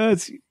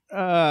 it's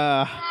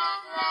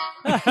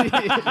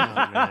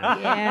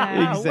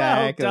Yeah.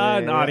 exactly. Well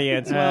done,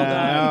 audience. Well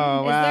done.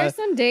 Oh, Is wow. there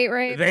some date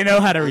rape? They know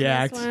how to on this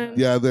react. one?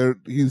 Yeah,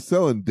 he's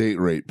selling date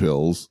rate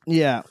pills.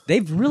 Yeah.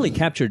 They've really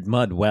captured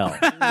Mud well.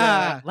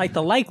 Like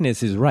the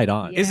likeness is right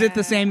on. Is it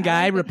the same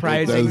guy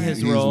reprising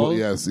his role?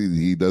 Yes,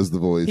 he does the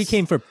voice. He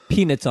came for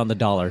peanuts on the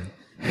dollar.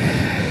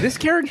 This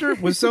character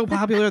was so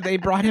popular they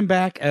brought him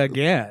back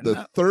again.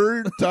 the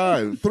third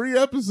time, 3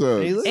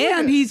 episodes.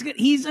 And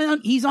he's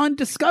on I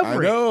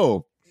Discovery.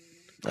 know.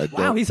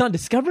 Wow, he's on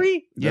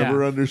Discovery?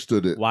 Never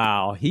understood it.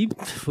 Wow,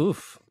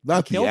 oof.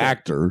 Not the Killed it.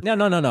 actor. No,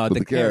 But the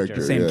the character.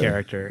 character. Same Yeah.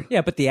 character.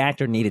 Yeah, but the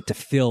actor needed to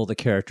fill the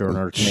character in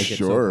order to make it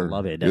so Sure.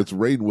 beloved. It's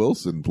Rainn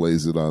Wilson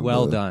plays it on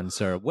Well the- done,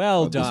 sir.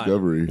 Well on done.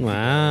 Discovery.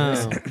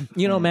 Wow.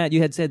 You know, Matt, you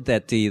had said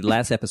that the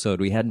last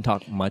episode we hadn't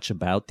talked much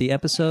about the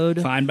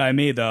episode. Fine by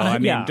me, though. I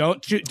mean, yeah.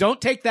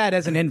 don't take that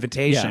as an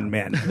invitation,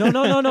 man. No,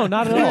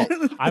 not at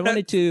all. I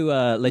wanted to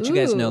let you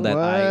guys know that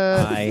What?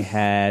 I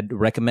had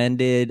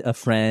recommended a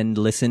friend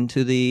listen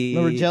to the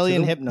Remember Jelly to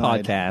and the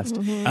Hypnoid?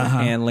 podcast,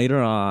 and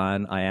later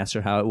on I asked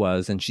her how it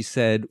was, and she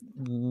said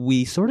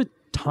we sort of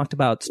talked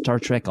about Star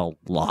Trek a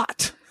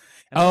lot.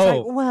 And I was Oh.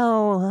 like,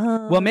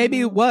 well, Well, maybe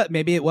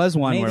it was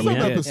one Maybe where Some we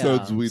did.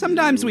 episodes we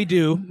Sometimes do. we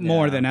do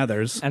more Yeah. than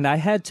others. and I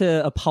had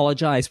to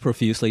apologize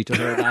profusely to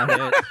her about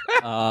it.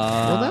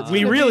 that's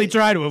We gonna really be-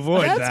 try to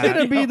avoid That's that.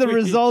 going to be the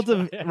result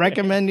of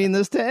recommending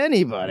this to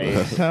anybody.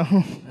 So,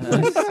 what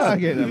are you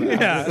talking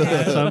about?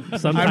 Yeah. I'm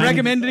Sometimes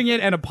recommending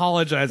it and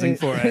apologizing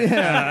for it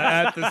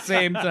at the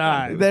same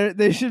time.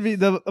 They should be,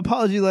 the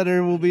apology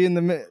letter will be in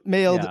the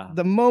mailed Yeah.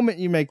 the moment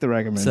you make the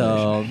recommendation.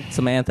 So,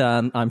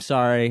 Samantha, I'm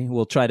sorry.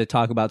 We'll try to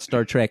talk about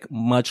Star Trek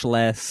much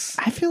less.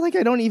 I feel like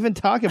I don't even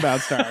talk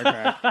about Star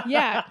Trek.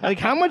 Yeah. Like,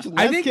 how much less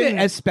I think can...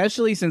 that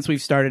especially since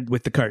we've started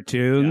with the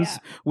cartoons,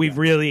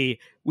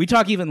 we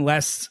talk even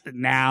less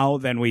now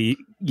than we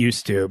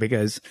used to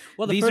because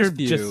Well, the these first are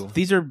few-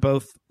 these are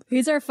both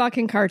These are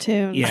fucking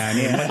cartoons. yeah. I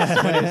mean,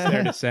 what is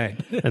there to say?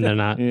 and they're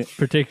not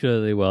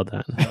particularly well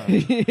done. How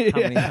many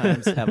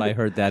times have I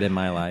heard that in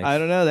my life? I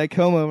don't know. That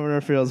comb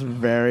over feels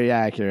very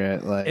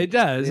accurate. Like It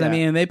does. I Yeah.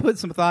 mean, they put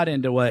some thought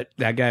into what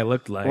that guy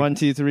looked like. 1,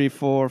 2, 3,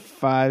 4,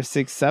 5,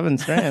 6, 7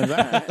 strands. All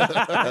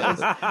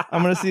right.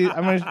 I'm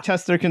gonna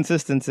test their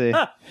consistency.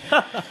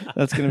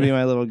 That's gonna be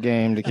my little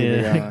game to keep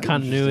it Yeah, going.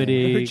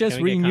 continuity. They're just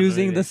Can we get reusing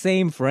continuity? the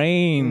same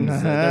frames. So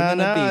they're gonna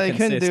no, be they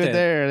couldn't do it consistent.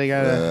 there. They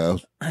gotta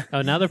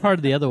Oh, now they're part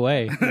of the other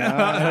way.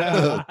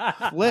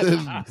 flip.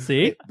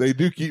 See? They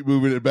do keep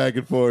moving it back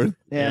and forth.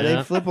 Yeah, Yeah.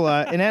 they flip a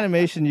lot. In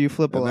animation, you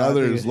flip a And lot. now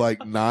there's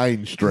like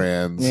 9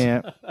 strands.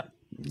 yeah.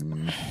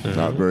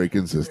 Not very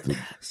consistent.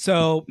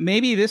 So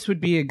maybe this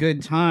would be a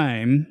good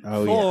time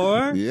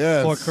Oh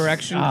yeah. Yes. for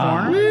correction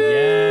corner.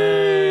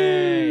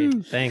 Yay!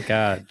 Thank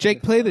God.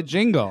 Jake, play the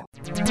jingle.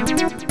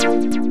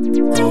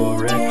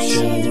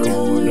 Correction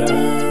corner.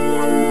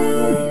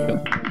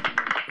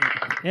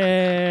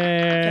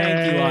 Yay!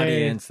 Thank you,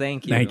 audience.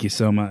 Thank you. Thank you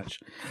so much.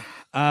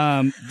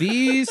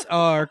 These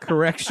are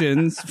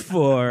corrections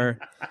for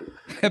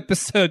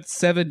episode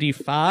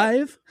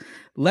 75.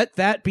 Let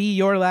that be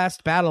your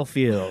last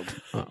battlefield.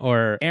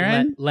 Or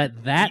Aaron?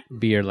 let that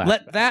be your last.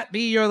 Let that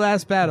be your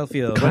last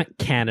battlefield.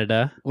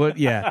 Canada. What?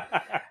 Yeah,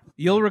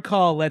 you'll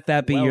recall. Let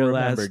that be Well your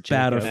remembered, last Jacob.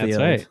 battlefield.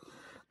 That's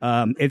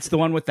right. It's the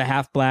one with the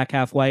half black,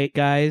 half white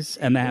guys,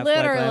 and the half black,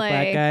 half Literally.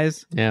 black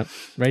guys. Yeah,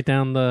 right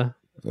down the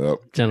Yep.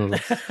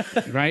 genitals.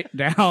 Right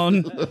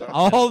down,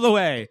 all the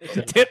way,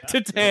 tip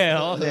to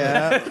tail.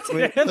 Yeah.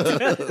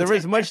 There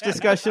was much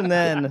discussion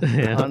then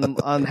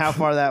on how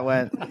far that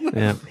went.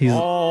 Yeah, he's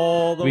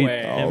All the we-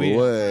 way. All the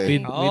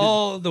way.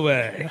 All the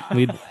way.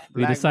 we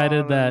Black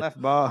decided ball, that left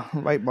ball,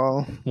 white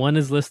ball. one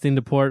is listening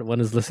to port,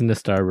 one is listening to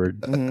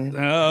starboard.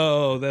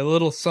 Oh, the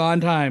little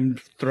Sondheim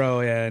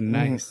throw in.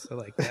 Nice. I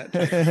like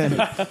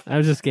that. I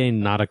was just getting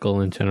nautical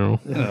in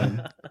general.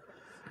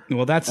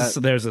 Well, there's a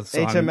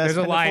song. HMS There's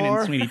a line in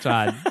Pinafore? Sweeney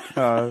Todd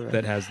Oh,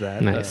 that has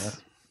that. Nice.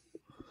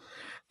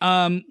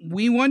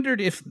 We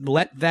wondered if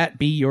 "Let That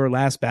Be Your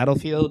Last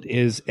Battlefield"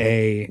 is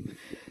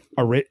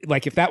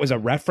like if that was a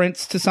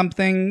reference to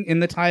something in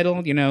the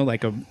title, you know,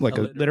 like a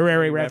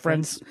literary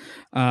reference,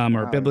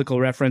 or biblical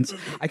reference.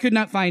 I could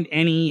not find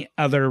any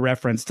other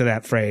reference to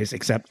that phrase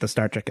except the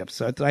Star Trek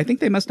episode. So I think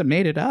they must have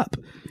made it up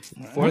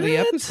for the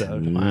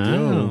episode.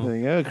 Wow. there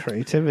you go.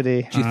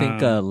 Creativity. Do you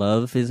think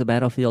Love is a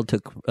Battlefield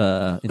took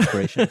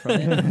inspiration from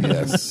it?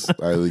 Yes.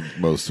 I think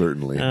most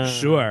certainly.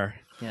 Sure.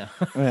 Yeah.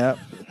 Yeah.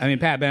 I mean,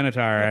 Pat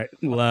Benatar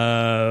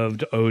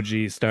loved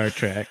OG Star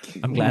Trek.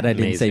 I'm glad I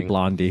didn't say Amazing.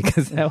 Blondie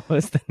because that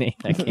was the name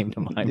that came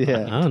to mind.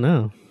 Yeah. I don't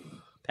know.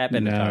 Pat No,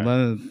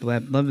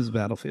 Benatar. Love is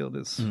Battlefield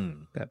is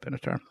Pat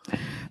Benatar.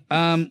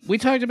 We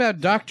talked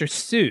about Dr.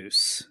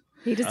 Seuss.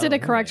 He just did a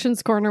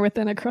corrections corner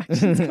within a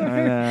corrections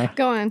corner.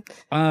 Go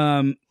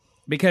on.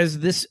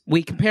 Because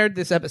we compared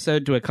this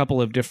episode to a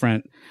couple of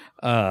different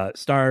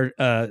Dr.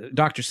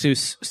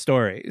 Seuss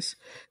stories.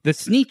 The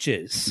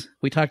Sneetches.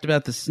 We talked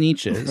about the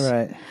Sneetches.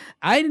 Right.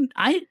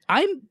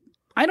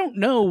 I don't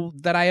know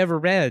that I ever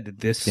read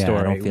this Yeah, I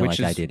story, don't feel which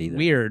like I is did either.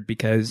 weird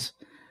because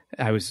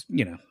I was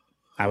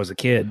a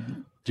kid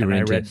You were and I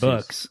into read Seuss.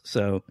 books.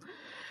 So,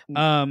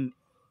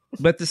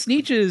 but the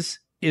Sneetches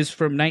is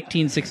from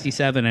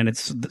 1967, and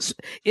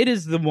it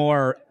is the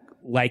more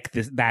like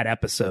that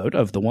episode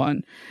of the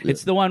one.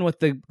 It's the one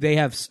with they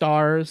have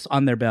stars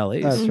on their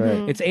bellies. That's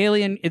right. It's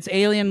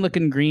alien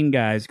looking green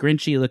guys,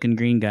 Grinchy looking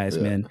green guys,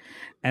 man,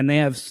 and they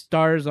have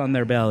stars on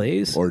their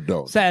bellies, Or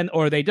don't.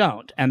 or they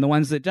don't, and the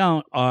ones that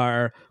don't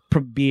are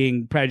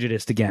being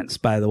prejudiced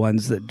against by the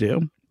ones that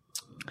do.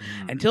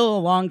 Until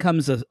along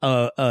comes an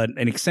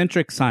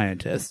eccentric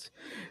scientist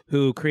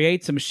who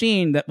creates a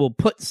machine that will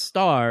put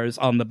stars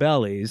on the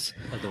bellies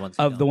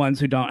of the ones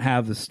who don't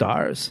have the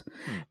stars.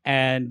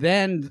 And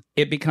then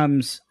it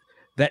becomes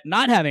that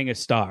not having a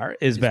star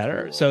is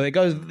better. Cool. So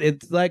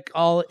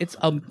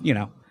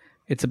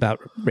it's about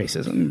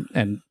racism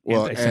and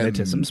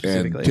anti-Semitism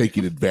specifically. And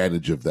taking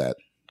advantage of that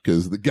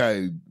because the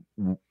guy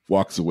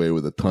walks away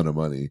with a ton of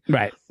money.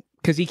 Right.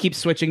 Because he keeps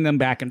switching them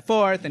back and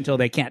forth until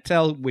they can't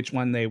tell which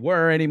one they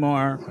were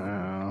anymore.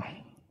 Wow.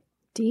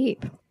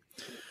 Deep.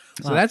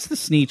 So that's the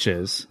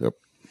Sneetches. Yep.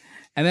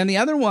 And then the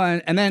other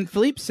one, and then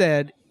Philippe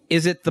said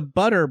is it the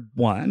butter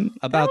one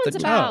about that the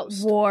one's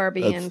toast? about war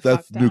being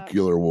That's fucked up.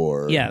 nuclear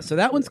war. Yeah, so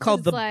that one's called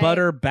It's the like-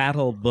 Butter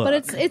Battle Book.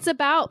 But it's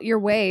about your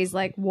ways.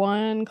 Like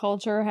one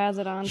culture has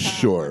it on top,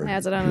 Sure. one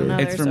has it on Sure.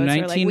 another. It's from so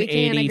it's like we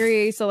can't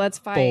agree, so let's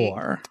fight.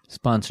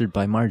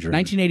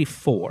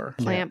 1984.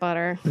 Plant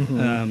butter.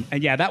 And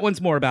yeah, that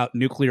one's more about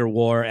nuclear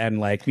war and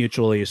like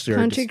mutually assured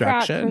Country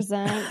Crock destruction.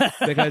 presents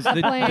Because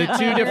the Plant two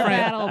Butter different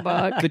Battle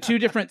Book. the two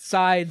different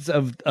sides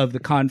of the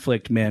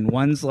conflict, Min.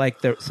 One's like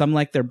some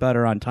like their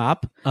butter on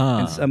top,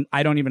 and some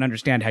I don't even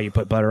understand how you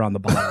put butter on the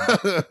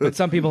bottom. But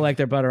some people like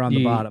their butter on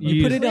the bottom.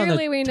 you put it on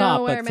Clearly, we the know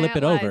top, where but flip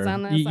Matt it lies over.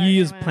 on this You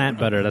use argument. plant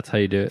butter. That's how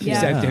you do it. You Yeah.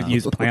 said to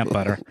use plant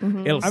butter.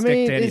 It'll I stick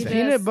mean, to is anything.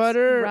 peanut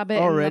butter rub it in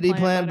the already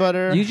plant plant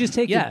butter? You just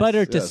take Yes. your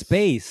butter to Yes.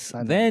 space.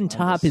 Then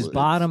top is just-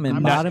 bottom and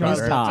I'm bottom not is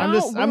butter.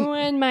 top. Don't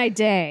ruin my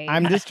day.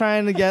 I'm just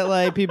trying to get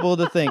like people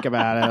to think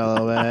about it a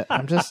little bit.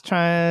 I'm just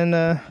trying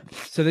to.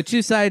 So the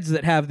two sides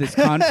that have this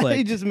he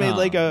conflict, just made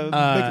like a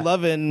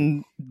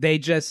McLovin. they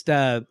just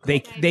they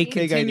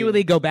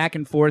continually go back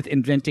and forth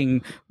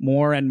inventing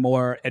more and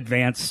more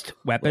advanced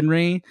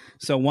weaponry.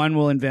 So one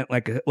will invent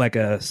like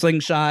a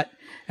slingshot,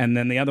 and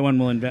then the other one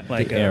will invent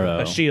like The arrow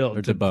a shield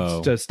or the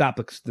bow. to stop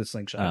the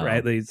slingshot. Oh.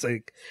 Right? It's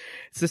like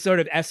it's this sort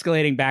of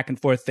escalating back and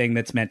forth thing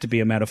that's meant to be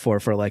a metaphor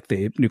for like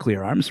the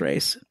nuclear arms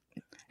race.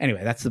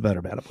 Anyway, that's the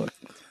Butter Battle Book.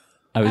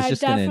 I was I've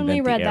just going to definitely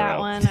invent read the that arrow.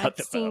 one. I've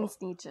seen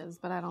Sneetches,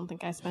 but I don't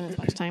think I spent as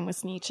much time with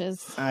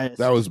Sneetches.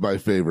 That was my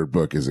favorite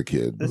book as a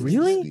kid.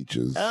 Really?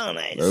 Sneetches. Oh,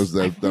 nice.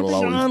 That'll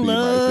always Sean be my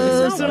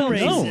loves favorite.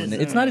 It's well known.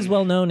 It's not as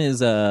well known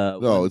as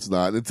No, it's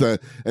not. It's an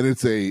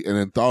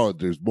anthology.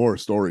 There's more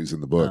stories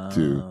in the book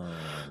too.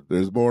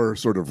 There's more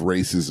sort of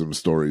racism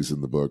stories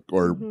in the book,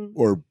 or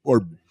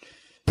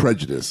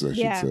prejudice, I should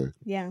say.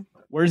 Yeah.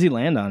 Where does he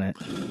land on it?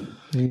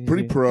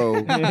 Pretty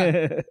pro,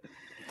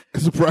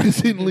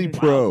 surprisingly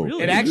pro.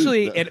 It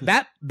actually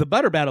the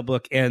Butter Battle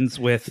Book ends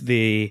with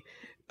the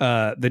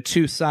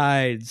two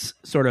sides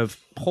sort of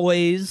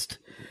poised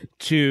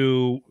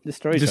to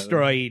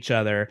destroy each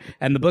other,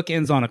 and the book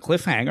ends on a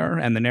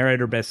cliffhanger, and the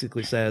narrator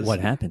basically says, What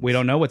happens? We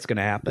don't know what's going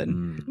to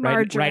happen. Right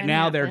Margarine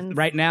now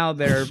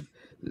happens.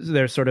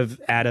 they're sort of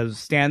at a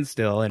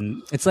standstill,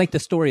 and It's like the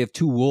story of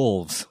two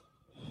wolves.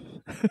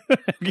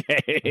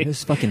 Okay. I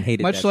just fucking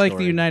hated much that like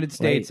story. the United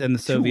States and the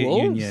Soviet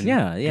Union.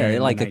 Yeah, during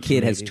like the a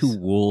kid has 1980s. two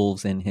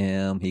wolves in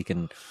him. He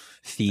can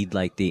feed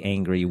like the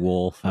angry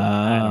wolf.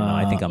 I don't know.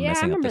 I think I'm Yeah, I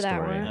messing up remember the that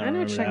story. one. I know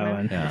what you're talking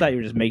about. Yeah. I thought you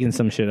were just making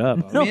some shit up.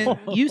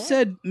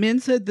 Min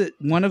said that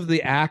one of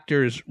the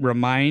actors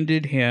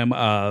reminded him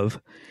of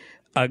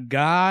a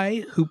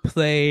guy who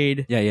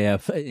played Yeah.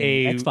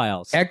 A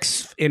X-Files.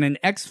 in an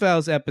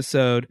X-Files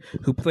episode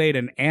who played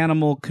an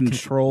animal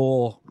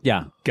control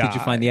Yeah. guy. Did you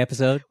find the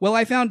episode? Well,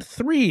 I found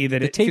 3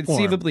 that it tapeworm.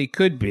 conceivably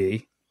could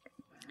be.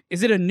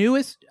 Is it a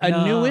newish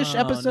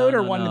episode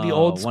or one of the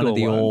old school One of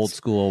the ones? old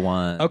school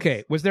ones.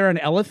 Okay, was there an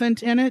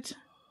elephant in it?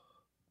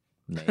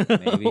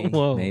 Maybe.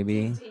 Whoa.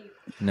 Maybe.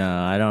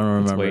 No, I don't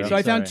remember. waiting. So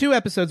I found 2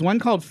 episodes. One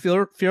called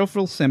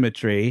Fearful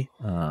Symmetry,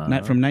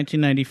 not from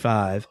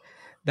 1995.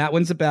 That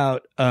one's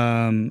about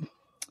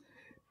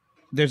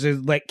there's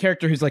a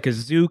character who's like a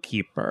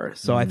zookeeper.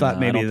 So I thought No,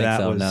 maybe I don't think that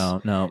so.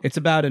 was No. It's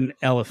about an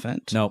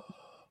elephant. Nope.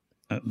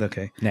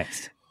 Okay.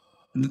 Next.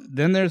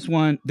 Then there's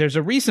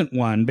a recent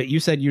one, but you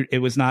said it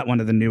was not one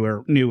of the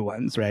new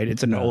ones, right?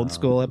 It's an old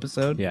school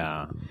episode.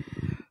 Yeah.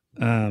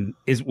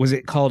 Was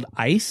it called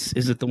Ice?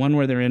 Is it the one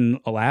where they're in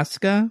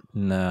Alaska?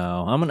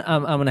 No. I'm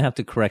gonna have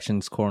to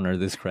corrections corner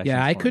this correction.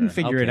 Yeah, I couldn't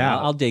figure it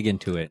out. I'll dig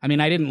into it. I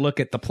mean, I didn't look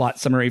at the plot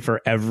summary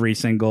for every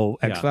single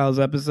X-Files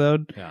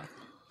episode. Yeah.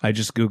 I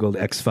just Googled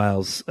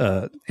X-Files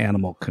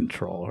animal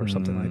control or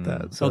something like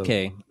that. So,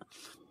 Okay.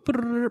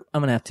 I'm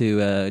gonna have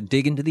to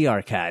dig into the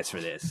archives for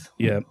this.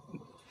 Yeah.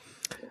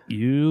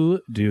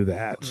 You do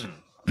that.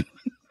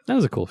 That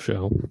was a cool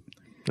show.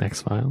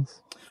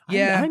 X-Files.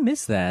 Yeah. I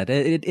missed that.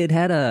 It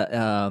had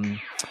a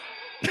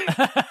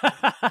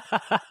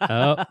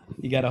Oh,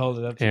 You got to hold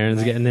it up.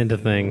 Aaron's getting into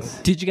things.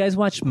 Did you guys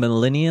watch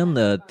Millennium?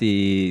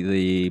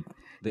 The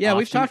Yeah,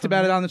 we've talked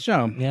about it on the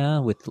show. Yeah,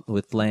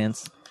 with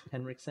Lance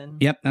Henriksen.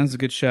 Yep, that was a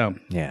good show.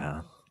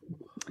 Yeah.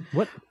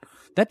 What?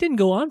 That didn't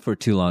go on for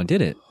too long,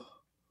 did it?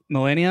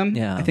 Millennium?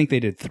 Yeah. I think they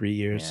did 3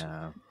 years.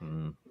 Yeah.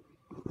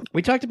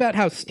 We talked about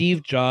how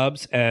Steve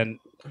Jobs and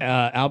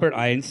Albert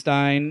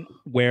Einstein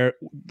were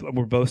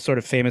both sort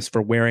of famous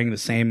for wearing the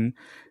same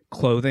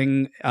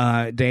clothing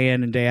day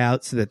in and day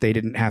out so that they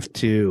didn't have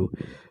to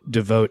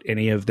devote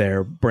any of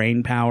their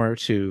brain power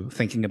to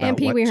thinking about And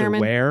what Pee-wee to Herman.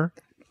 wear.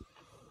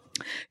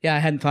 Yeah, I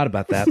hadn't thought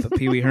about that, but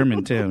Pee Wee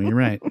Herman too. You're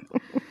right.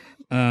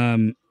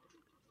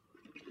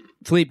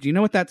 Philippe, do you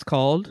know what that's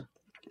called?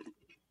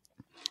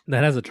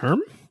 That has a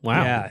term?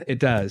 Wow. Yeah, it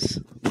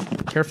does.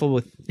 Careful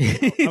with.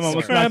 I'm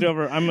almost knocked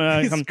over.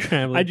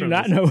 scrambling I do from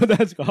not this. know what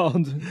that's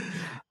called.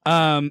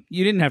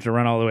 You didn't have to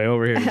run all the way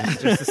over here just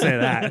to say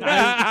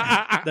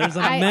that. There's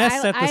a I-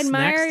 mess I- at the I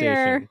snack admire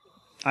station.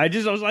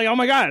 I was like, oh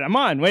my God, I'm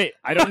on. Wait,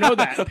 I don't know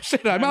that.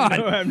 Shit, I'm on.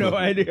 I have no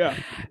idea.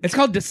 It's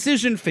called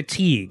decision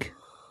fatigue.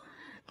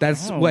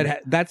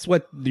 That's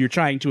what you're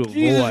trying to avoid.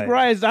 Jesus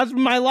Christ, that's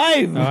my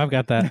life. Oh, I've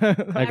got that.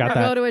 I got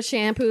Go that. to a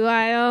shampoo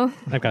aisle.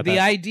 I've got The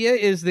that. idea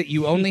is that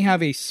you only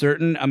have a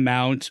certain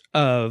amount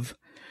of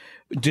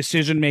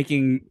decision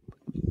making,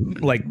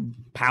 like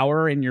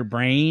power in your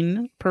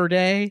brain per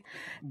day,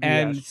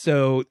 and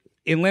so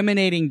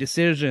eliminating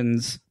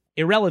decisions,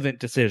 irrelevant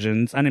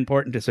decisions,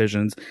 unimportant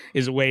decisions,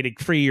 is a way to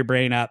free your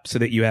brain up so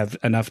that you have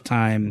enough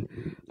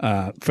time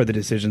for the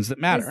decisions that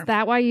matter. Is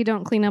that why you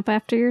don't clean up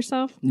after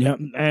yourself? Yep,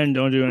 and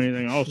don't do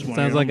anything else.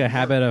 Sounds like a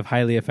habit of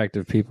highly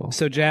effective people.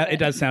 So it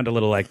does sound a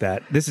little like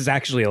that. This is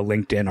actually a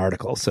LinkedIn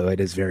article, so it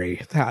is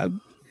very,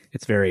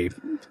 it's very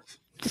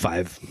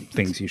 5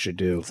 things you should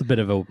do. It's a bit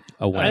of a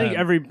I think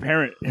every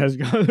parent has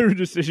gone through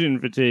decision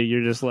fatigue.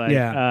 You're just like,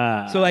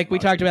 So like we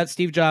talked about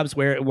Steve Jobs,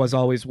 where it was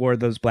always wore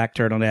those black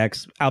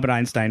turtlenecks. Albert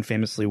Einstein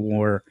famously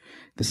wore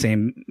the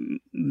same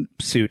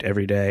suit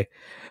every day.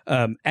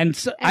 And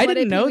so I what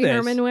didn't did know Pee Wee this.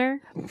 Herman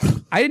wear?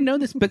 I didn't know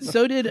this, but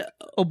so did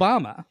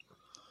Obama.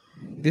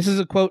 This is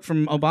a quote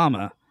from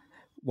Obama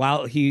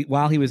while he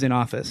was in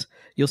office.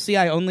 You'll see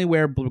I only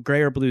wear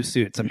gray or blue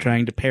suits. I'm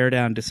trying to pare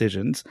down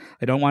decisions.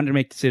 I don't want to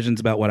make decisions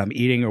about what I'm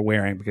eating or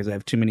wearing because I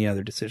have too many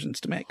other decisions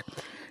to make.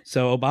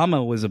 So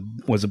Obama was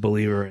a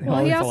believer in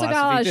Well, he also got a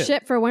lot of philosophy, too.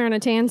 shit for wearing a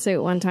tan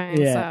suit one time.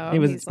 yeah, so he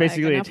was he's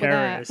basically like, a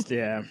enough with that. terrorist.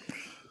 Yeah.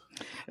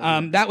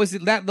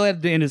 That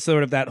led into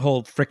sort of that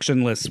whole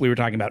frictionless. We were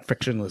talking about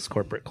frictionless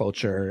corporate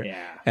culture,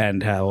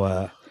 and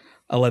how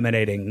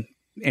eliminating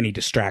any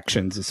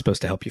distractions is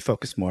supposed to help you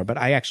focus more. But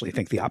I actually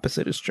think the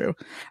opposite is true.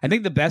 I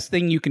think the best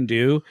thing you can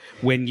do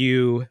when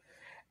you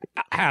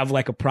have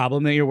like a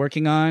problem that you're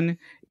working on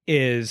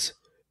is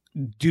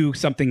do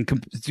something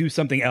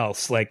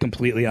else, like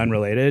completely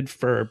unrelated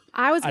for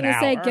I was an going to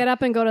say hour. get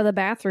up and go to the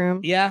bathroom.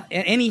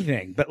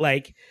 anything, but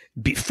like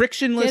be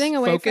frictionless Getting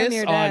away from focus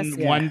your on desk.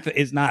 one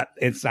is not.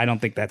 I don't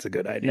think that's a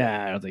good idea.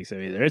 Nah, I don't think so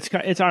either. It's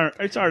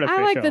artificial.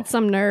 I like that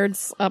some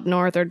nerds up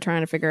north are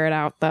trying to figure it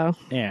out, though.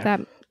 Yeah.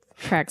 That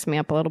cracks me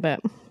up a little bit.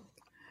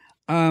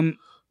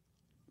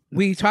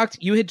 We talked.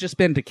 You had just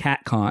been to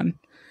CatCon,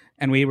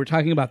 and we were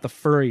talking about the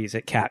furries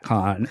at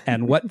CatCon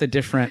and what the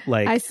different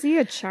like. I see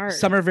a chart.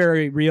 Some are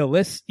very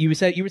realistic. You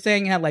were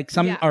saying how like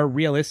some Yeah. are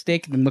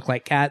realistic and look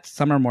like cats.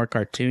 Some are more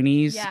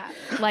cartoonies. Yeah,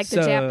 like So,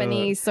 the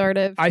Japanese sort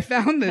of. I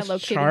found this Hello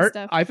Kitty chart.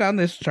 stuff. I found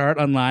this chart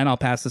online. I'll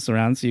pass this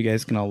around so you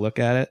guys can all look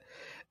at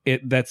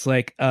it. That's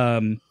like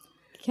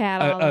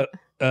cat.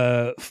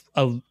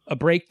 a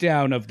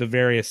breakdown of the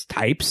various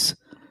types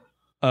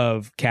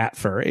of cat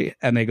furry,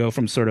 and they go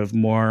from sort of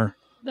more.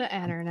 The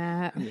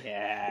internet.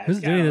 Yeah. Who's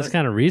doing this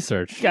kind of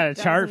research? Got a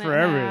chart Doesn't for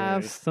it everything.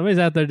 have- Somebody's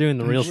out there doing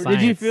the real science.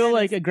 Did you feel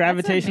like a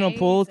gravitational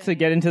pull to amazing.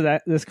 get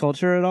into this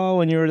culture at all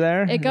when you were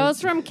there? It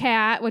goes from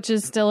cat, which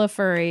is still a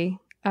furry,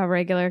 a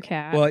regular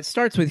cat. Well, it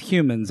starts with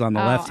humans on the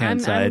left-hand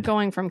I'm side.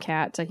 going from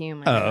cat to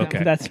human. Oh,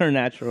 okay. That's her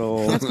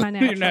natural. That's my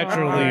natural. You're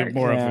naturally arc.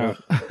 more Yeah.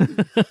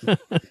 of a.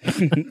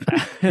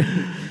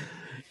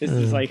 This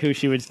is like who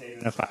she would save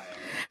in a fire.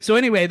 So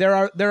anyway, there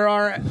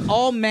are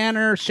all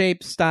manner,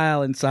 shape,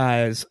 style, and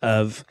size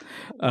of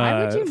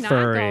Why would you not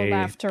furry. go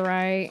left to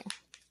right?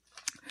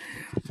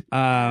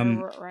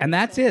 And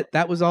that's it.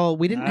 That was all.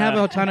 We didn't have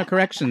a ton of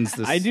corrections.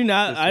 This I do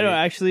not. this I don't week.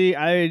 actually.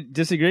 I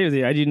disagree with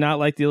you. I do not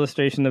like the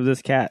illustration of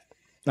this cat.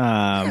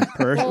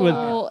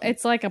 Well,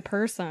 it's like a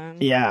person.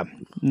 Yeah,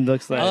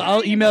 looks like.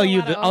 I'll email you.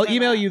 a lot of I'll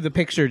email overlap. you the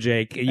picture,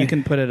 Jake. You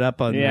can put it up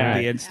on yeah,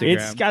 the Instagram.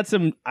 it's got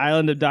some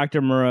Island of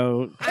Dr.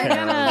 Moreau I'm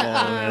gonna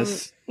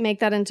terribleness. make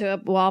that into a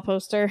wall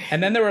poster.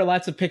 And then there were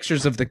lots of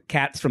pictures of the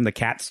cats from the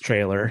Cats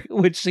trailer,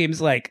 which seems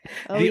like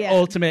the yeah.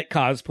 ultimate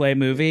cosplay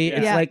movie.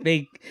 It's Yeah. like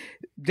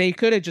they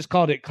could have just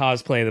called it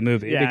Cosplay the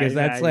movie, Yeah, because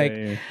that's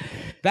exactly. like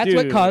that's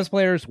what Dude.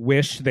 cosplayers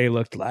wish they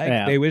looked like.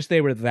 Yeah. They wish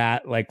they were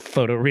that like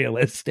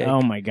photorealistic.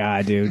 Oh my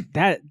god, dude!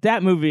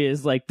 That movie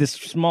is like this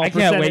small. I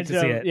can't wait percentage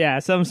to see of- it. Yeah,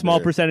 some small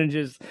percentage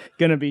is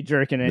gonna be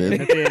jerking it in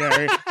the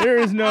theater. There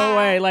is no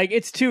way. Like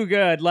it's too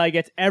good. Like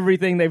it's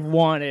everything they've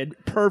wanted,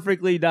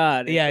 perfectly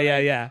done.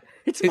 yeah.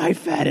 It's my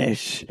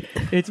fetish.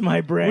 It's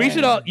my brand. We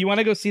should all. You want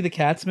to go see the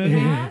Cats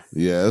movie?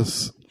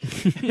 Yes.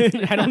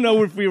 I don't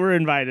know if we were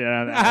invited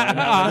on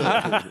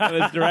that. It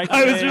was directed.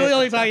 I was really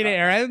only talking to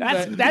Aaron.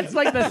 That's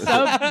like the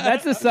sub.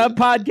 That's the sub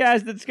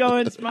podcast that's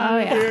going. Oh,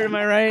 yeah. Here, am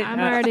I right? I'm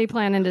already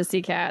planning to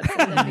see cats.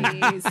 It'll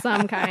be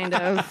some kind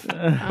of.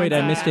 Wait,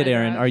 I missed it,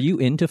 Aaron. Are you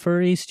into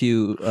furries? Do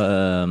you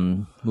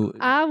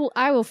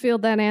I will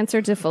field that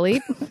answer to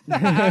Philippe.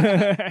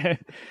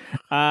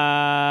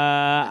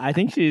 I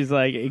think she's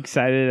like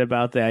excited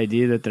about the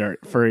idea that their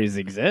furries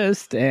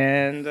exist,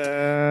 and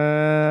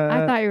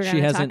I thought you were she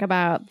going to talk hasn't-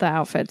 about the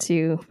outfits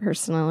you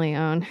personally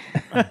own.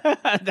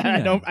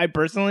 that I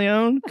personally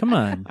own. come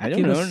on? I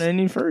don't own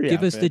any furry.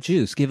 Give us the outfits.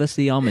 juice. Give us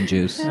the almond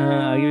juice.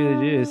 I'll give you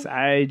the juice.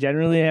 I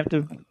generally have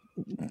to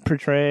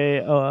portray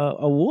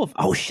a wolf.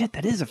 Oh shit,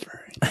 that is a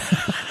furry.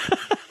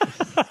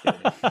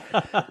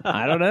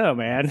 I don't know,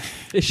 man.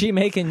 Is she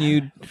making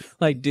you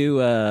like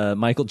do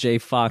Michael J.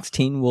 Fox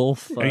Teen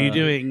Wolf? Are you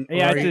doing?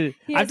 Yeah, I have are you- to.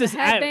 He I have has to.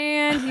 a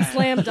headband. He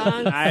slam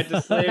dunks. I have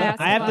to save. I have to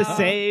Basketball.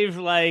 save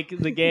like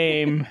the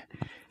game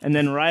and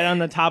then right on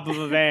the top of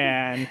a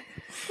van,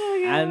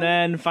 and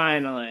then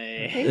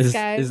finally. Thanks,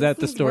 guys. Is that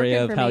the This is story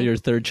working of for how me. your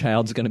third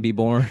child's going to be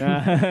born?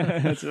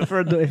 It's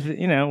for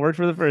the, worked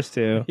for the first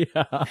two.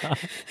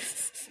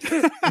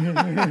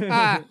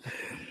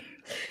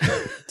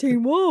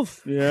 Teen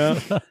Wolf. Yeah.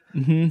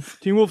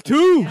 Teen Wolf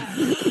 2.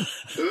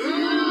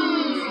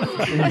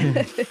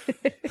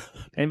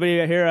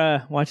 Anybody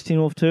here watch Teen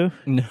Wolf 2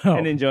 No.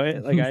 and enjoy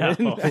it? Like I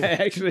didn't. I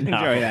actually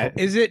enjoy that.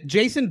 Is it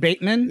Jason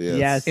Bateman?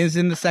 Yes. Is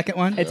in the second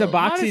one? It's a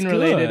boxing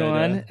related good.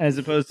 one as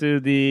opposed to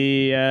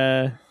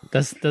the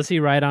Does he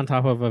ride on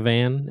top of a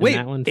van in Wait,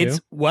 that one too?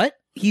 it's what?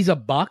 He's a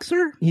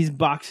boxer he's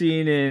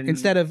boxing and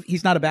instead of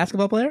he's not a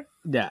basketball player?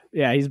 yeah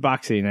he's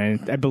boxing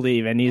I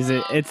believe and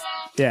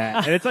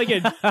and it's like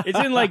it's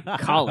in like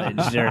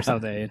college or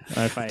something.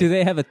 Do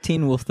they have a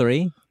Teen Wolf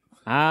 3?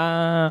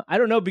 I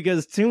don't know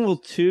because Teen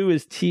Wolf 2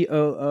 is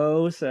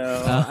TOO,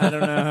 so I don't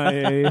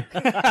know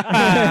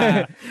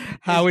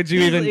How would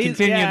you even He's-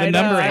 continue yeah, I the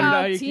know, numbering? I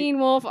know. Oh, you Teen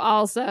Wolf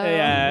also.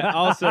 yeah.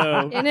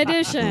 Also, In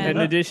addition. in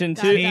addition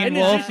to Teen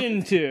Wolf.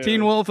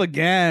 Teen Wolf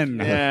again.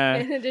 Yeah,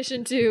 In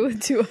addition to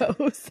 2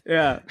 O's.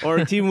 yeah,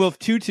 or Teen Wolf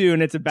 2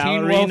 and it's a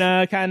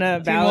ballerina kind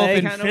of Teen Wolf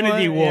ballet kind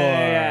Infinity of War.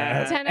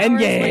 Yeah. 10 hours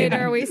Endgame.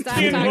 later, we stopped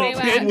Teen talking Wolf,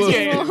 about Teen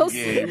Teen Wolf. Wolves.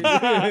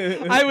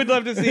 I would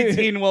love to see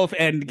Teen Wolf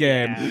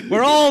Endgame,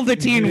 where all the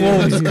Teen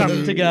Wolves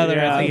come together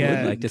Yeah. at I the would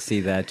end. like to see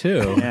that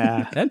too.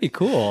 Yeah. That'd be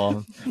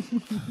cool.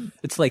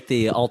 It's like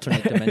the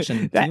alternate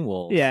dimension Teen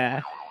Wolf.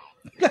 Yeah.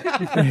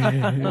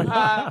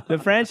 The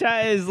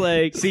franchise,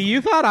 like, See, you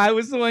thought I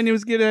was the one who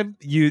was gonna.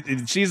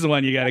 She's the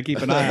one you got to keep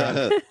an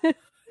eye on.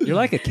 You're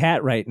like a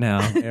cat right now,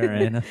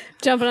 Aaron.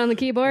 Jumping on the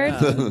keyboard.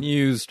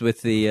 Amused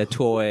with the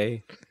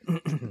toy.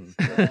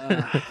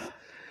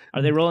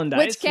 are they rolling dice?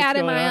 Which cat What's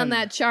am I going on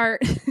that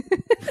chart?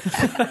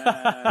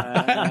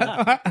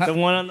 The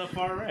one on the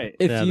far right.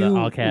 If Yeah, you the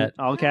all cat.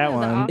 All cat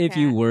one. if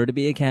you were to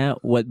be a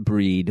cat, what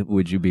breed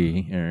would you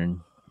be,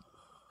 Aaron?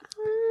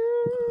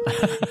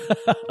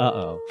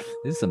 Uh-oh.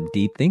 This is some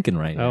deep thinking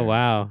right now. Oh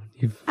wow.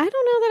 I don't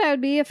know that I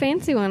would be a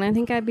fancy one. I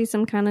think I'd be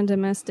some kind of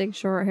domestic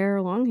short hair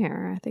or long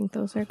hair. I think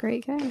those are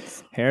great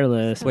cats.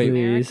 Hairless, Wait,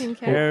 please. American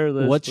cat.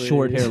 Hairless, What's please.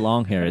 short hair,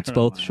 long hair? It's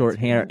both short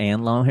hair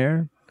and long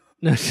hair?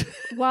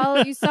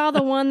 Well, you saw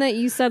the one that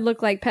you said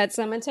looked like Pet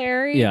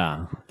Cemetery.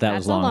 Yeah, that That's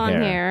was a long, long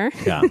hair.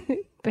 Yeah.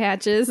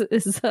 Patches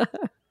is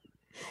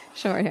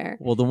short hair.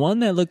 Well, the one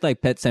that looked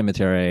like Pet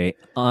Cemetery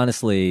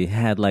honestly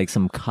had like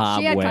some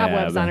cobweb. She had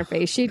cobwebs on her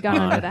face. She'd gone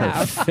under the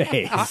house.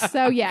 face.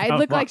 So yeah, it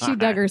looked like she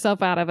dug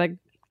herself out of a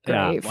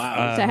grave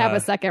Wow. to have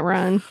a second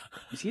run.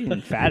 She's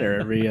getting fatter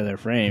every other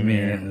frame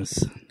here.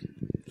 Yes.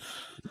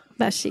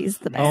 But she's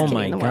the best Oh kitty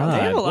my in the world. god!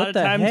 They have a lot what of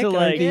the time heck to, are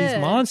like- these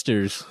Yeah.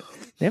 monsters?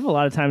 They have a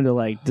lot of time to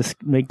like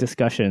make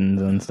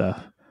discussions and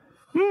stuff.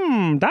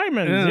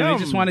 Diamonds. They yum.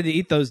 just wanted to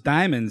eat those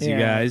diamonds, you Yeah.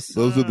 guys.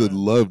 Those are the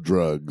love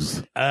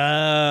drugs,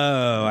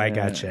 Oh, I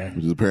gotcha.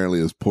 which is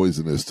apparently as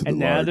poisonous to And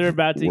the now large they're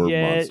about to worm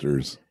get-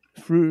 monsters.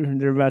 fruit.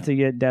 They're about to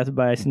get death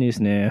by snoo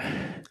snoo.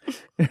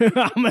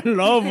 I'm in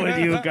love with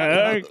you,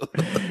 Kirk.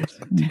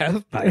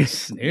 Death by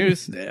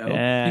snooze now.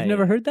 Yeah, You've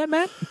never heard that,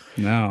 Matt?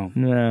 No.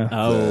 No.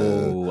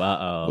 Oh,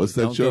 uh-oh. What's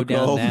that Don't show go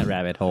down called? that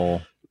rabbit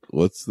hole.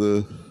 What's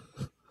the?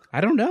 I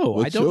don't know.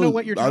 What I don't show- know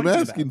what you're talking I'm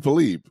asking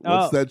Philippe.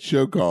 What's Oh. that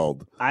show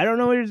called? I don't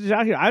know what you're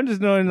talking about. I'm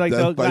just knowing like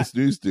Death by the,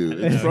 Snooze Stew.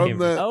 It's from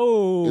the.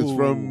 Oh. It's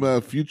from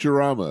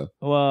Futurama.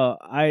 well,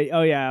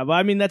 yeah. Well,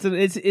 I mean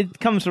it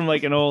comes from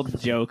like an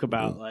old joke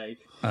about like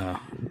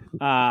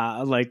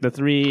about. like the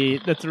three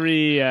The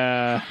three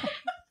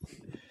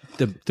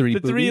the three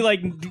boobies? like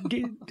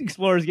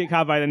explorers get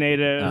caught by the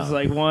natives. Oh.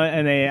 Like one,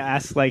 and they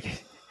ask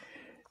like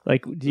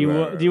do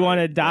you want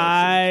to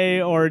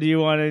die or do you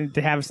want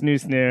to have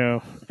snoo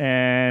snoo?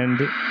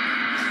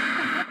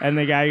 And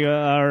the guy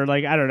or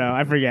like I don't know,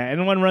 I forget.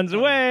 And one runs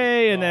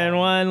away, and then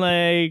one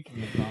like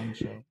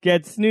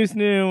gets snoo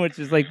snoo, which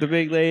is like the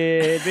big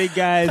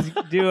guys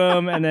do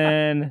them, and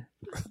then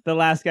the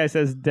last guy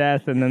says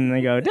death, and then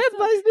they go death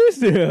by snoo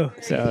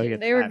snoo. So you get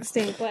They were that.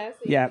 staying classy.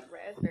 Yeah.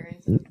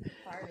 Raspberries.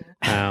 Party.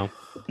 Wow.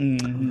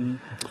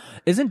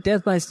 Isn't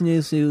death by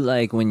snoo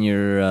like when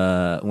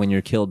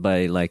you're killed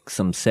by like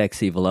some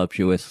sexy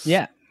voluptuous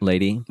Yeah.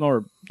 lady?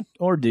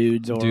 or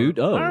dudes or Dude?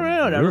 Oh, I don't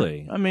know, whatever.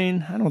 really? I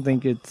mean, I don't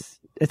think it's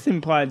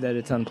implied that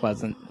it's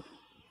unpleasant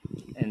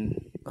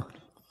and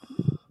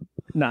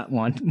not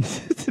one.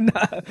 It's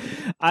not,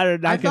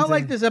 I felt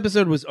like this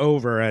episode was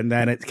over and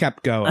then it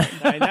kept going.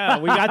 I know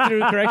we got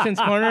through corrections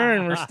corner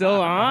and we're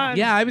still on.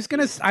 Yeah, I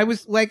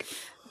was like,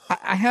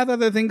 I have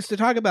other things to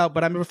talk about,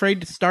 but I'm afraid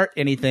to start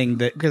anything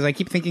because I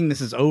keep thinking this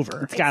is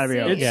over. It's got to be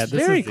over. It's Yeah,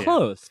 this very is the-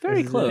 close.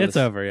 Very close. It's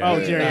over. Yeah. Oh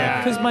dear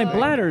God! Because my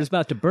bladder is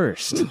about to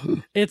burst.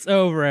 It's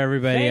over,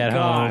 everybody Thank at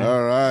God. home.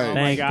 All right.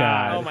 Thank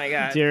God. Oh my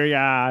God! Dear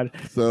God!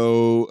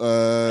 So,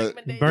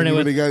 Burn it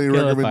with anybody got any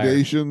Kill a Fire.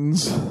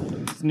 recommendations?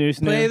 Snoo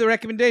snoo. Play the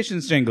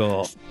recommendations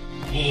jingle.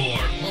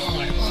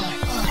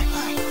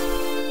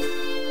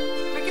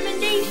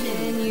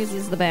 And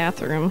uses the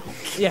bathroom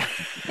Yeah.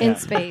 in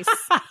space.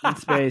 In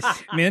space.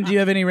 Man, do you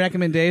have any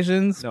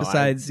recommendations No,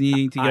 besides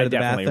needing to go I to the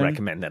definitely bathroom?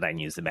 recommend that I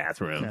use the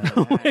bathroom.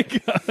 Oh my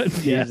god!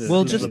 Jesus.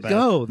 Well, This is just the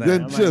go then.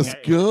 Then just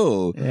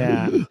go.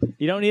 Yeah.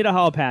 You don't need a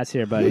hall pass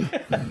here, buddy.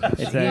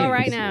 It's Go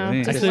right now.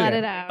 Jeez. Just let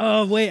it out.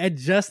 Oh wait, I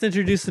just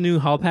introduced a new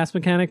hall pass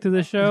mechanic to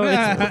the show.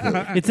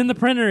 It's in the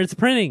printer. It's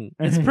printing.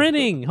 It's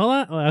printing. Hold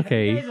on. Oh,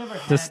 okay,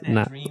 just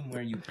not. Dream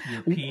where you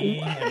pee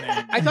and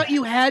then I thought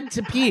you had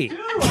to pee.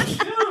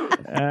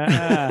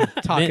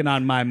 Talking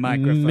on my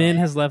microphone. Min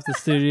has left the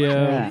studio.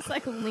 Yeah. It's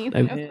like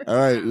leaning over. All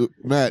right,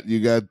 Matt, you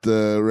got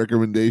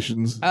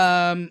recommendations?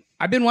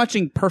 I've been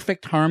watching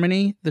Perfect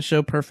Harmony, the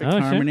show Perfect Oh,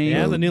 sure. Harmony.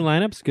 Yeah, the new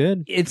lineup's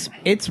good. It's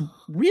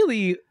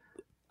really,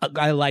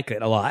 I like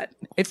it a lot.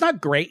 It's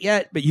not great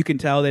yet, but you can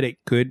tell that it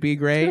could be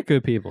great.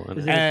 Good people. In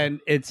it.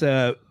 And it's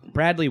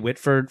Bradley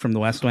Whitford from The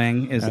West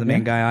Wing is the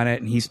main guy on it,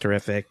 and he's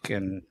terrific.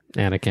 And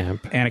Anna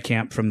Camp. Anna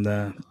Camp from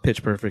the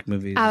Pitch Perfect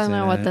movies. I don't is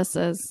know in what it. this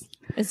is.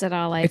 Is it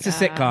all like... It's a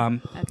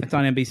sitcom. It's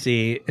on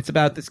NBC. It's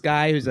about this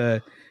guy who's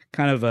a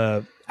kind of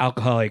a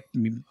alcoholic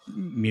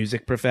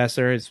music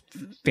professor. His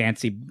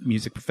fancy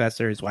music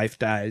professor. His wife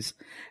dies,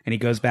 and he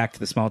goes back to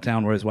the small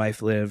town where his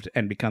wife lived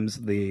and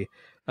becomes the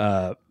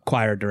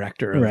choir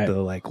director of Right.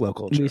 the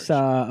local church. We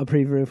saw a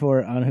preview for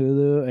it on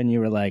Hulu, and you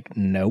were like,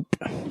 "Nope."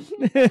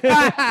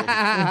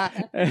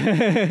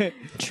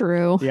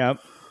 True. Yep.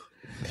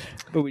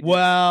 But we,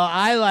 Well,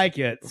 I like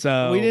it.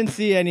 So we didn't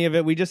see any of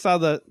it. We just saw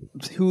the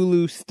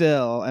Hulu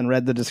still and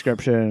read the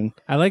description.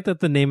 I like that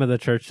the name of the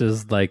church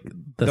is like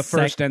the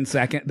first and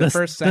second. The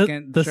first,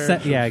 second.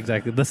 church. yeah,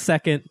 exactly. The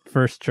second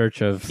first church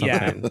of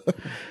something.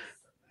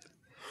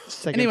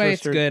 Second Anyway,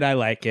 first it's good. I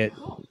like it.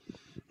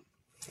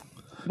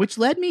 Which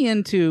led me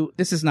into,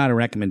 this is not a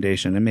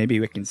recommendation, and maybe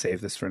we can save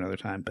this for another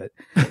time, but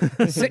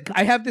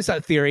I have this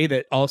theory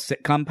that all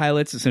sitcom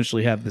pilots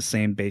essentially have the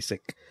same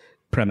basic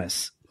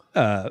premise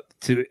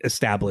to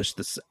establish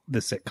the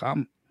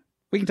sitcom.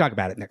 We can talk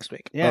about it next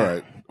week. Yeah. All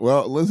right.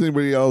 Well, unless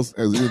anybody else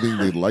has anything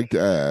they'd like to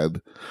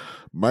add,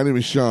 my name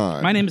is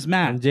Sean. My name is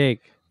Matt. I'm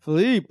Jake.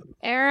 Philippe.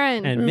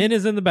 Aaron. And Min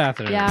is in the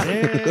bathroom. Yeah.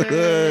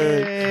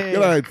 Good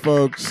night,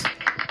 folks.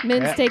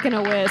 Min's taking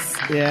a whiz.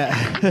 Yeah.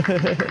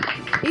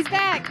 He's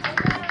back.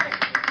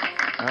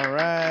 All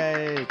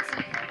right.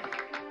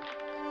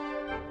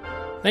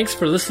 Thanks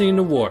for listening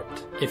to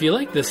Warped. If you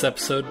like this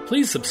episode,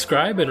 please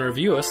subscribe and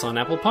review us on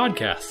Apple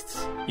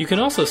Podcasts. You can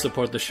also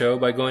support the show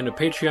by going to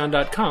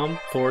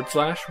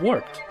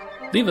patreon.com/warped.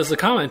 Leave us a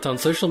comment on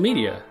social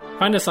media.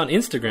 Find us on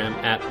Instagram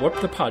at Warped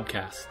the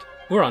Podcast.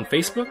 We're on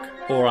Facebook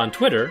or on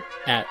Twitter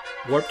at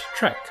Warped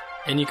Trek.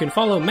 And you can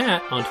follow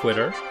Matt on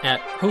Twitter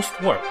at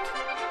HostWarped.